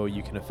composite bow,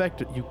 you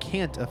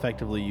can't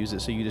effectively use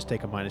it, so you just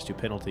take a -2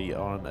 penalty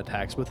on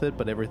attacks with it,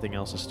 but everything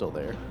else is still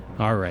there.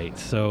 All right,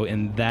 so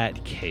in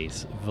that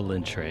case,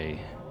 Valentre,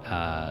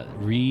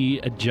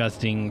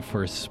 readjusting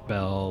for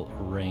spell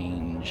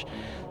range,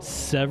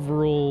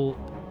 several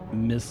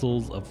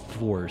missiles of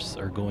force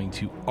are going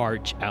to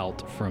arch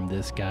out from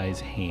this guy's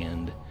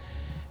hand,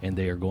 and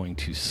they are going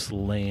to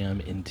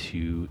slam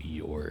into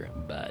your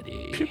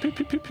body. Pew, pew,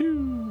 pew, pew,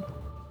 pew.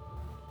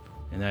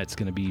 And that's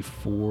going to be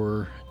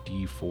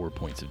 4d4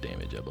 points of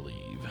damage, I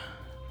believe.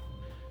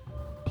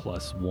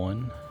 Plus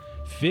 1.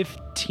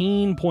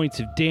 15 points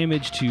of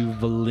damage to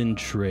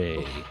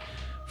Valentre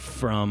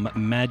from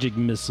magic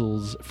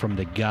missiles from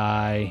the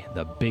guy,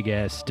 the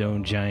big-ass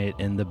stone giant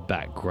in the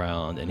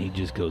background. And he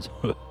just goes...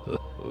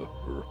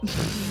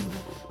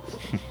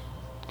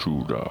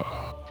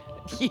 Judah.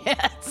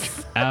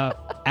 Yes.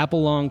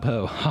 Apalong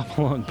Po.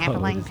 Hopalong Po,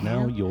 Apalong it is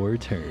now Po. your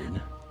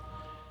turn.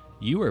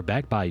 You are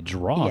back by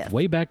Droth, Yes.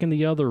 way back in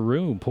the other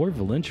room. Poor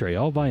Valentre,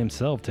 all by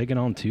himself, taking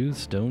on 2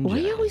 stone Why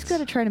giants. you always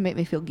gotta try to make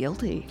me feel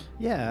guilty?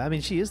 Yeah, I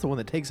mean, she is the one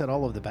that takes out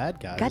all of the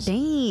bad guys. God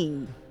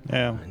dang.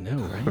 Yeah. I know,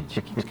 right?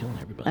 She keeps killing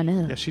everybody. I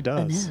know. Yeah, she I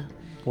does. know.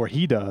 Or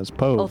he does.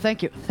 Poe. Oh,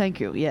 thank you. Thank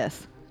you.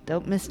 Yes.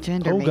 Don't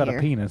misgender Poe me got a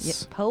here. penis,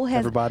 Yeah, Poe has.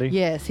 everybody.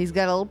 Yes, he's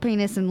got a little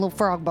penis and little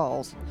frog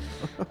balls.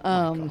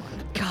 God,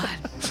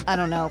 I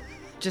don't know.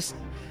 Just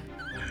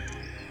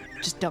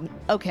don't.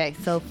 Okay,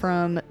 so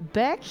from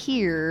back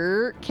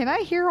here, can I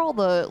hear all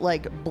the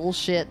like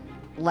bullshit,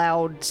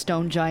 loud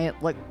stone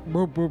giant like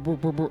brr, brr, brr,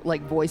 brr, brr,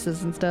 like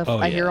voices and stuff? Oh,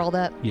 I yeah. hear all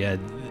that. Yeah,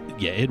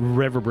 it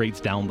reverberates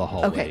down the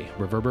hallway. Okay.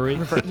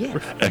 Reverberates? Yeah.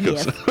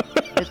 Yes.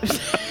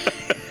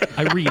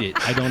 I read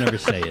it. I don't ever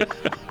say it.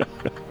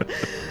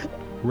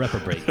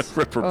 Reprobates.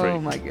 Oh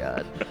my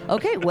god.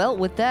 Okay, well,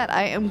 with that,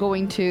 I am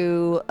going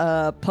to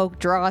poke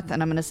Droth,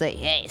 and I'm going to say,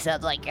 "Hey,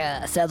 sounds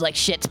like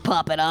shit's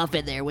popping off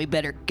in there. We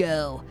better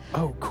go."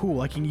 Oh,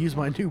 cool. I can use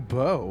my new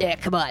bow. Yeah,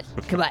 come on.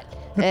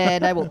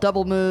 And I will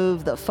double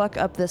move the fuck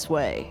up this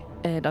way,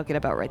 and I'll get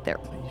about right there.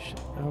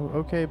 Oh,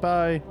 okay,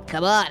 bye.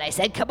 Come on, I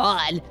said, come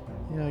on.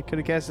 Yeah, I could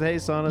have casted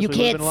haste on us. You We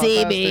would've can't been a lot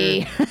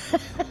see faster.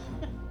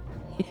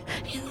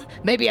 me.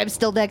 Maybe I'm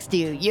still next to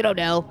you. You don't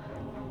know.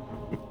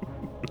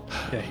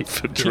 Yeah, he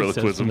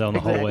Ventriloquism. down the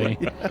hallway.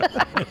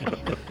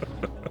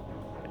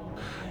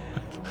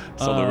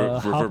 So the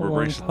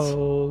reverberations.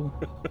 Hopalong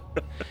Po.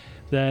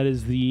 That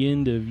is the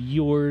end of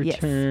your Yes.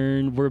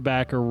 turn. We're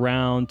back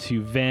around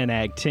to Van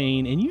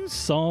Actane, and you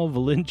saw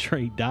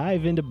Valentre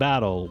dive into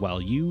battle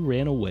while you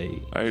ran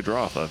away. Hey,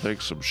 Droth, I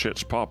think some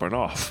shit's popping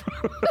off.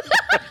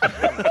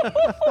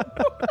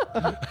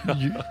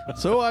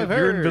 So I've You're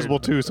heard. invisible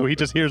too, so he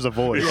just hears a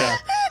voice. Yeah.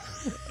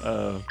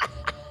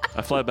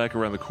 I fly back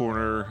around the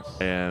corner,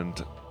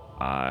 and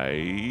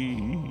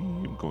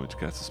I'm going to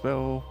cast a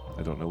spell.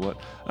 I don't know what.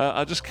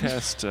 I'll just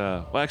cast...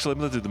 well, actually, I'm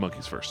going to do the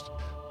monkeys first.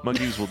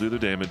 Monkeys will do their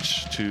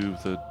damage to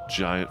the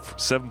giant.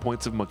 7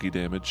 points of monkey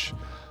damage.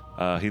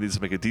 He needs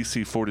to make a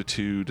DC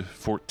Fortitude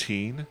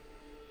 14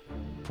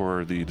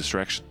 for the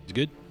distraction. It's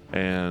good.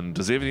 And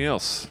does he have anything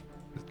else?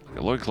 Like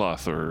a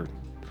loincloth, or...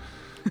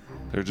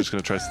 They're just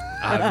going to try...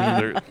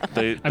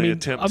 They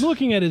attempt... I'm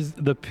looking at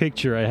the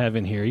picture I have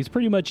in here. He's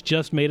pretty much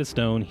just made of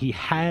stone. He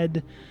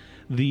had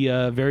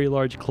the very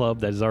large club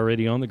that is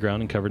already on the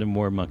ground and covered in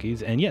more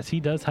monkeys. And yes, he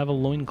does have a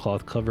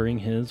loincloth covering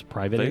his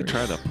private They area.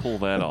 try to pull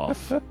that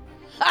off.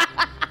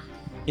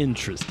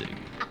 Interesting.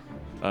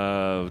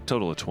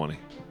 Total of 20.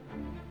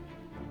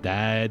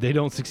 That they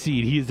don't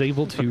succeed. He is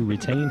able to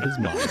retain his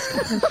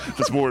modesty.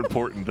 That's more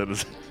important than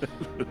his...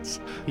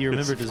 He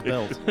remembered his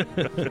belt.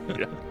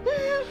 Yeah.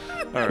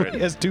 All right. He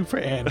has 2 for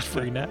hands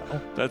free now.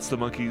 That's the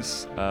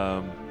monkeys.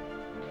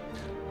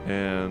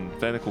 And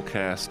Vanek will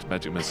cast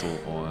Magic Missile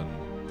on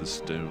the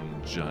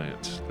stone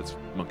giant that's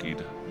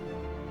monkeyed.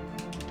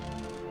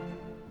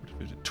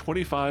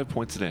 25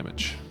 points of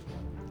damage.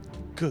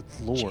 Good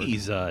lord.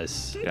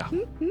 Jesus. Yeah.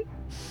 Pew, pew,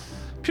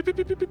 pew,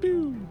 pew, pew,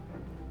 pew.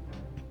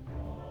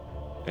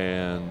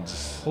 And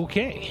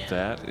Okay.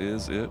 that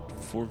is it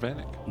for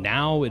Vanek.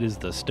 Now it is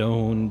the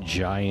stone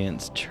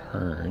giant's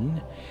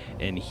turn,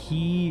 and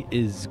he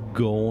is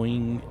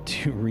going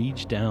to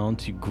reach down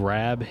to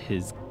grab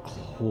his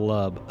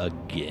club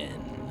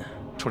again.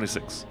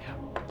 26.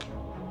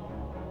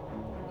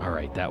 All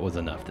right, that was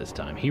enough this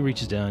time. He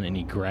reaches down and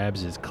he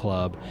grabs his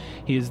club.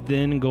 He is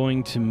then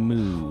going to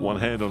move. One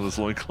hand on his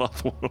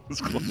loincloth, one on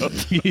his glove.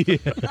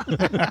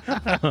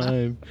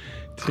 5,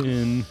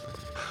 10,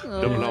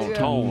 Double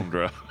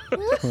entendre.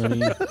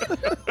 20,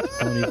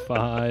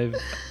 25,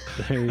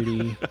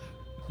 30,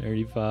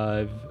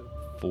 35,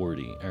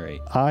 40. All right.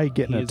 I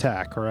get an He is-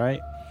 attack, right?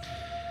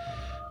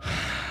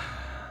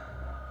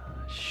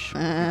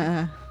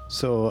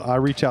 So I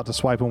reach out to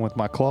swipe him with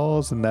my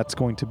claws, and that's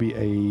going to be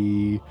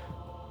a...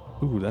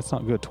 Ooh, that's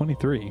not good.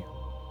 23.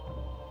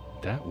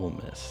 That will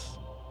miss.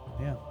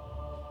 Yeah.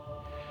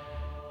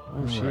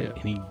 Oh, shit.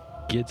 And he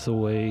gets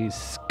away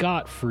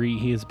scot-free.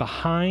 He is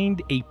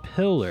behind a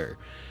pillar,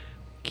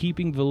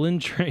 keeping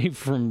Valentre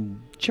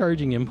from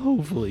charging him,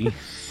 hopefully.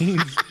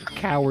 He's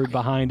cowered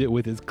behind it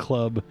with his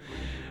club.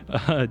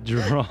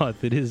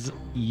 Droth, it is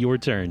your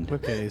turn.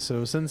 Okay,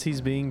 so since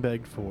he's being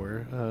begged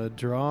for,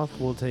 Droth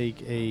will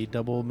take a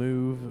double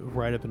move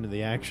right up into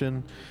the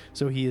action.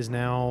 So he is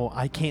now...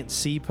 I can't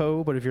see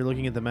Poe, but if you're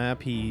looking at the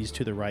map, he's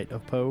to the right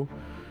of Poe.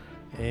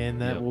 And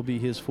that Yep. will be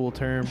his full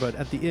turn. But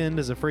at the end,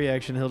 as a free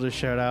action, he'll just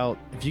shout out,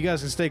 if you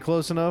guys can stay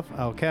close enough,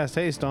 I'll cast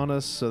haste on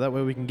us, so that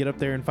way we can get up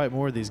there and fight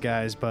more of these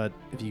guys. But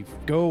if you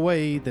go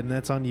away, then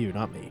that's on you,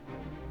 not me.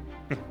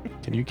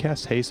 Can you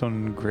cast haste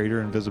on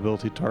greater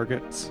invisibility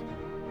targets?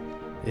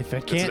 If I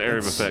It's can't, an area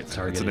of it's- effect.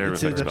 targeted. It's an area of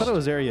it's- effect I thought it spell.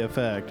 was area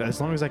effect. As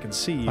long as I can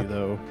see you,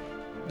 though.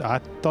 I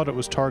thought it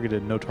was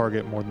targeted, no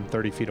target more than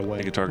 30 feet He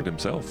away. can target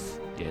himself.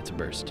 Yeah, it's a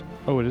burst.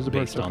 Oh, it is a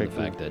Based burst. on Okay, the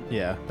cool. fact that.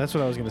 Yeah, that's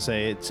what I was gonna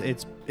say.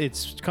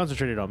 It's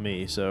concentrated on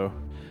me. So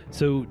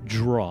So,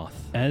 Droth,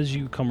 as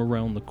you come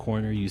around the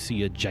corner, you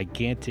see a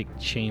gigantic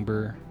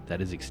chamber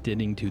that is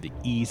extending to the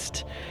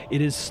east.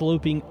 It is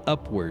sloping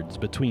upwards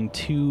between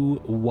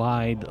two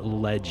wide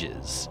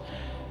ledges.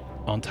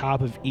 On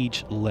top of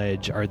each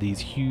ledge are these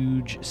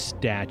huge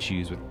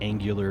statues with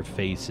angular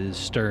faces,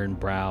 stern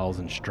brows,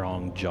 and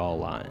strong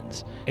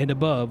jawlines. And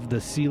above, the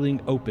ceiling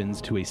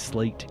opens to a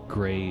slate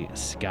gray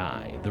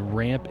sky. The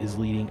ramp is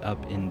leading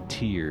up in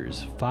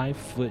tiers,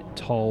 5-foot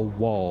tall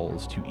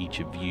walls to each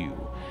of you,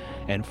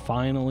 and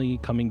finally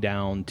coming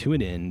down to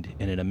an end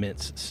in an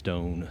immense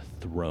stone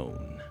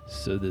throne.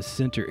 So the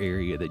center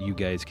area that you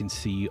guys can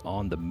see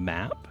on the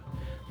map,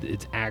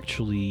 it's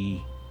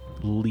actually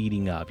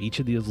leading up. Each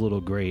of these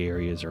little gray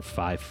areas are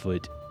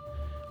 5-foot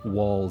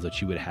walls that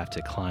you would have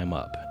to climb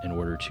up in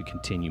order to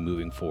continue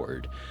moving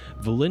forward.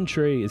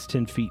 Valentre is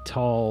 10 feet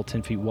tall,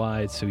 10 feet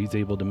wide, so he's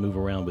able to move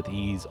around with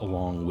ease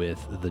along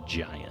with the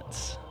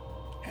giants.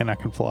 And I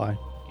can fly.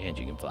 And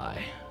you can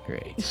fly.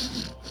 Great.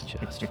 Just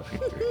fucking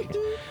great.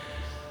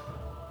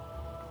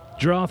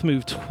 Droth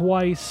moved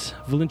twice.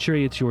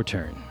 Valentre, it's your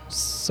turn.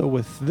 So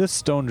with this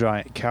stone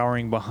giant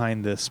cowering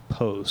behind this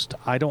post,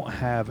 I don't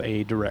have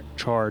a direct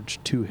charge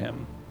to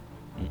him.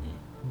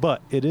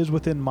 But it is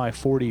within my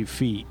 40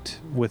 feet,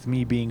 with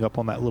me being up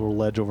on that little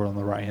ledge over on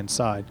the right-hand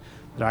side,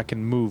 that I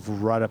can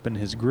move right up in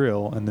his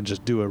grill and then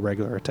just do a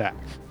regular attack.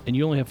 And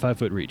you only have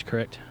 5-foot reach,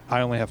 correct?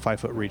 I only have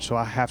 5-foot reach, so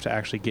I have to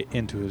actually get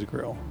into his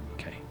grill.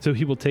 Okay. So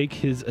he will take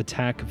his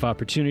attack of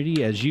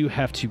opportunity as you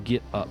have to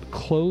get up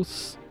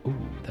close. Ooh,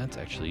 that's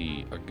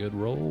actually a good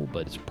roll,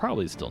 but it's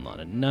probably still not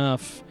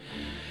enough.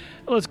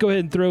 Let's go ahead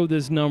and throw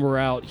this number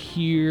out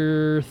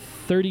here.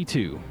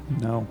 32.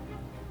 No,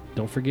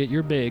 Don't forget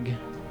you're big.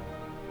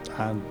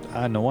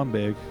 I know I'm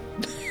big,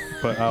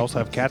 but I also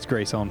have cat's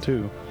grace on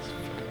too.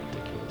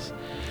 Ridiculous.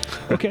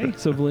 Okay,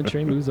 so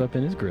Valentre moves up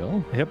in his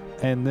grill. Yep,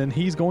 and then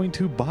he's going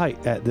to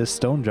bite at this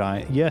stone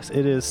giant. Yes,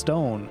 it is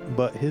stone,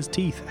 but his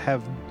teeth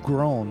have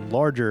grown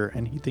larger,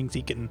 and he thinks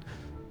he can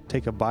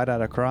take a bite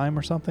out of crime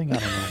or something. I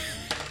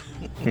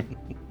don't know.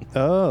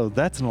 Oh,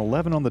 that's an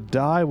 11 on the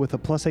die with a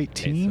plus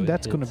 18. Okay, so it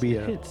That's going to hits. be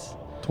It a hits.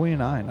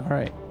 29. All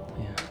right,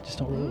 Yeah, just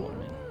don't roll one,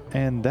 man.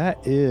 and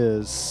that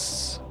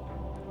is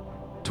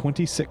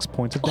 26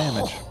 points of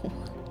damage.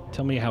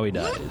 Tell me how he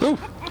dies.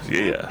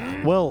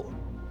 Yeah. Well,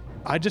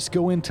 I just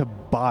go in to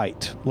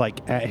bite, like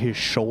at his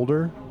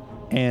shoulder,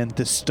 and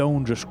the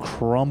stone just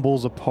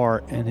crumbles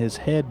apart, and his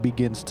head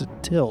begins to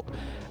tilt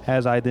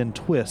as I then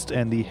twist,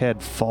 and the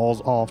head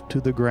falls off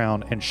to the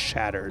ground and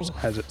shatters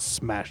as it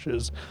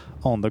smashes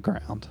on the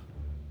ground.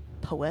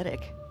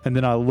 Poetic. And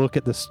then I look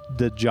at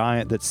the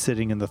giant that's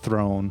sitting in the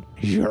throne.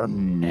 You're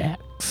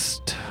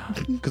next.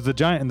 Because the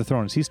giant in the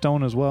throne, is he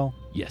stone as well?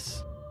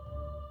 Yes.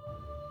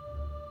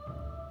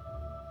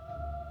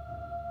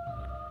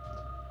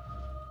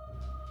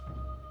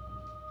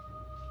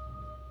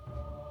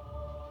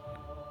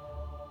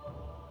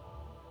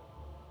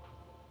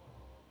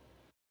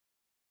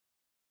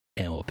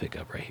 And we'll pick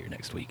up right here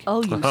next week.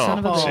 Oh, you son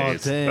of a Oh,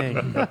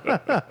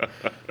 bitch.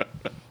 dang.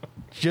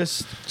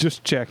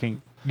 Just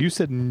checking. You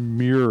said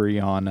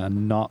Muriana,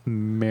 not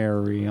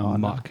Mariana.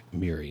 Mock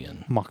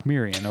Mirian.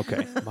 Mokmirian,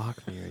 okay.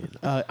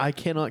 Mokmirian. I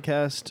cannot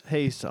cast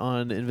haste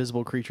on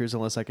invisible creatures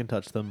unless I can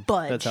touch them.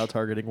 But that's how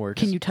targeting works.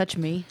 Can you touch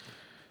me?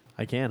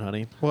 I can,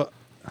 honey. Well,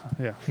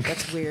 yeah.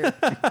 That's weird.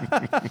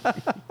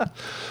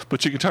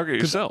 But you can target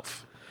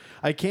yourself.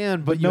 I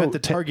can, but you no, have to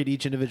target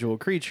each individual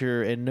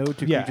creature, and no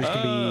two Yeah. creatures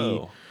can be.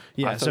 Oh.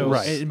 Yeah, I thought so it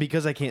was- and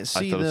because I can't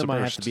see thought it was a them, I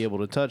have burst. to be able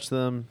to touch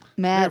them.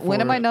 Matt, when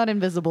am Therefore- I not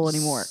invisible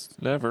anymore?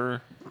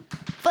 Never.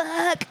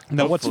 Fuck.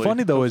 Now, what's Hopefully-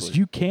 funny, though, is hopefully.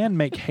 you can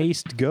make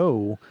haste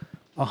go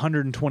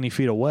 120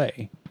 feet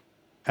away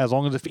as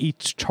long as if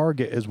each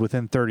target is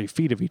within 30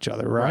 feet of each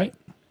other, right?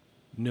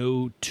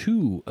 No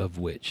two of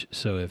which.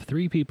 So if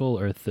 3 people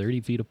are 30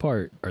 feet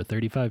apart or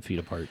 35 feet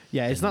apart.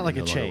 Yeah, it's then not like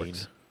it a no longer chain.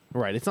 works.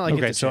 Right, it's not like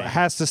Okay, it's a so it chain.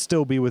 has to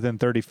still be within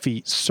 30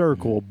 feet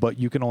circle, but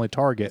you can only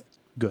target.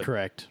 Good.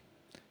 Correct.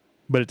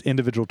 But it's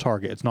individual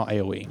target. It's not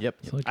AoE. Yep.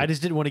 It's like I a-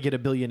 just didn't want to get a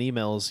billion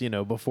emails,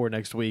 before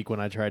next week when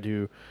I try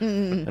to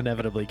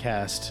inevitably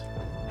cast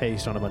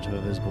haste on a bunch of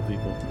invisible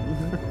people.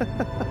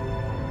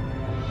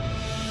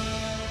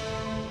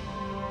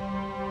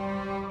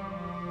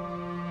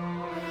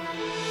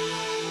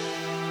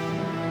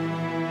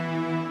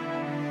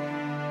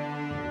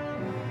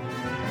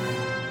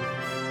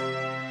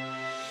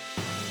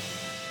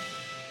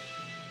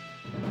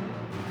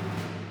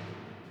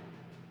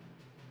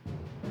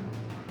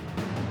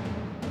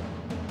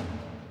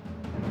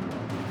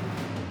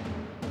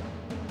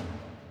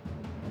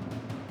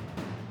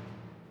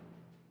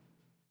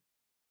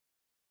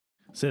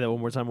 Say that one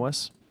more time,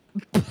 Wes.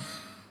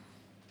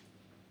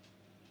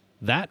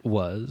 That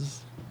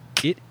was,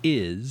 it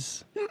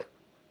is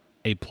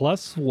a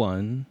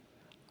 +1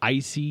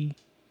 icy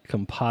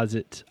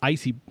composite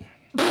icy.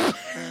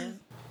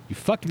 You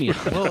fucked me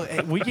up. Well,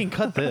 we can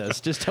cut this.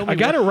 Just tell me. I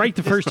got it right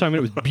the first time, and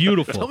it was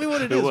beautiful. Tell me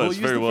what it It is. was We'll use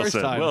very the well first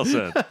said. time. Well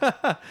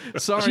said.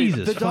 Sorry,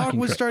 Jesus the dog fucking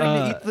was Christ. starting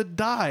to eat the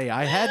die.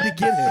 I had to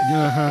get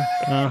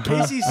it.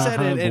 Casey said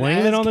it, and Blame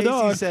as it on the Casey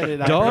dog. said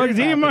it, I Dog's heard it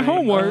eating my happening.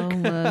 homework. Oh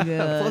my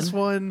god.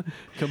 +1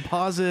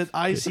 composite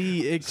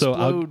icy So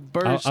explode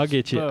burst. I'll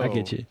get you. I'll bow.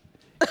 get you.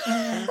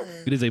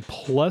 It is a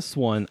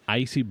 +1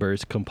 icy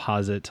burst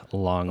composite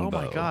longbow. Oh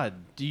my god!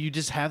 Do you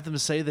just have them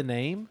say the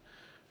name?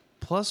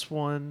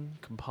 +1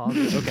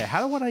 composite. Okay,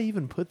 how would I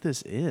even put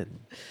this in?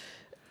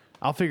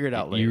 I'll figure it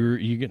out later.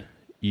 You're gonna.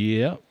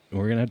 Yeah,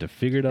 we're gonna have to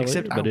figure it out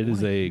Except later. But I it is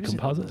wanna a use it on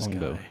composite this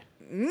longbow.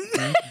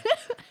 guy.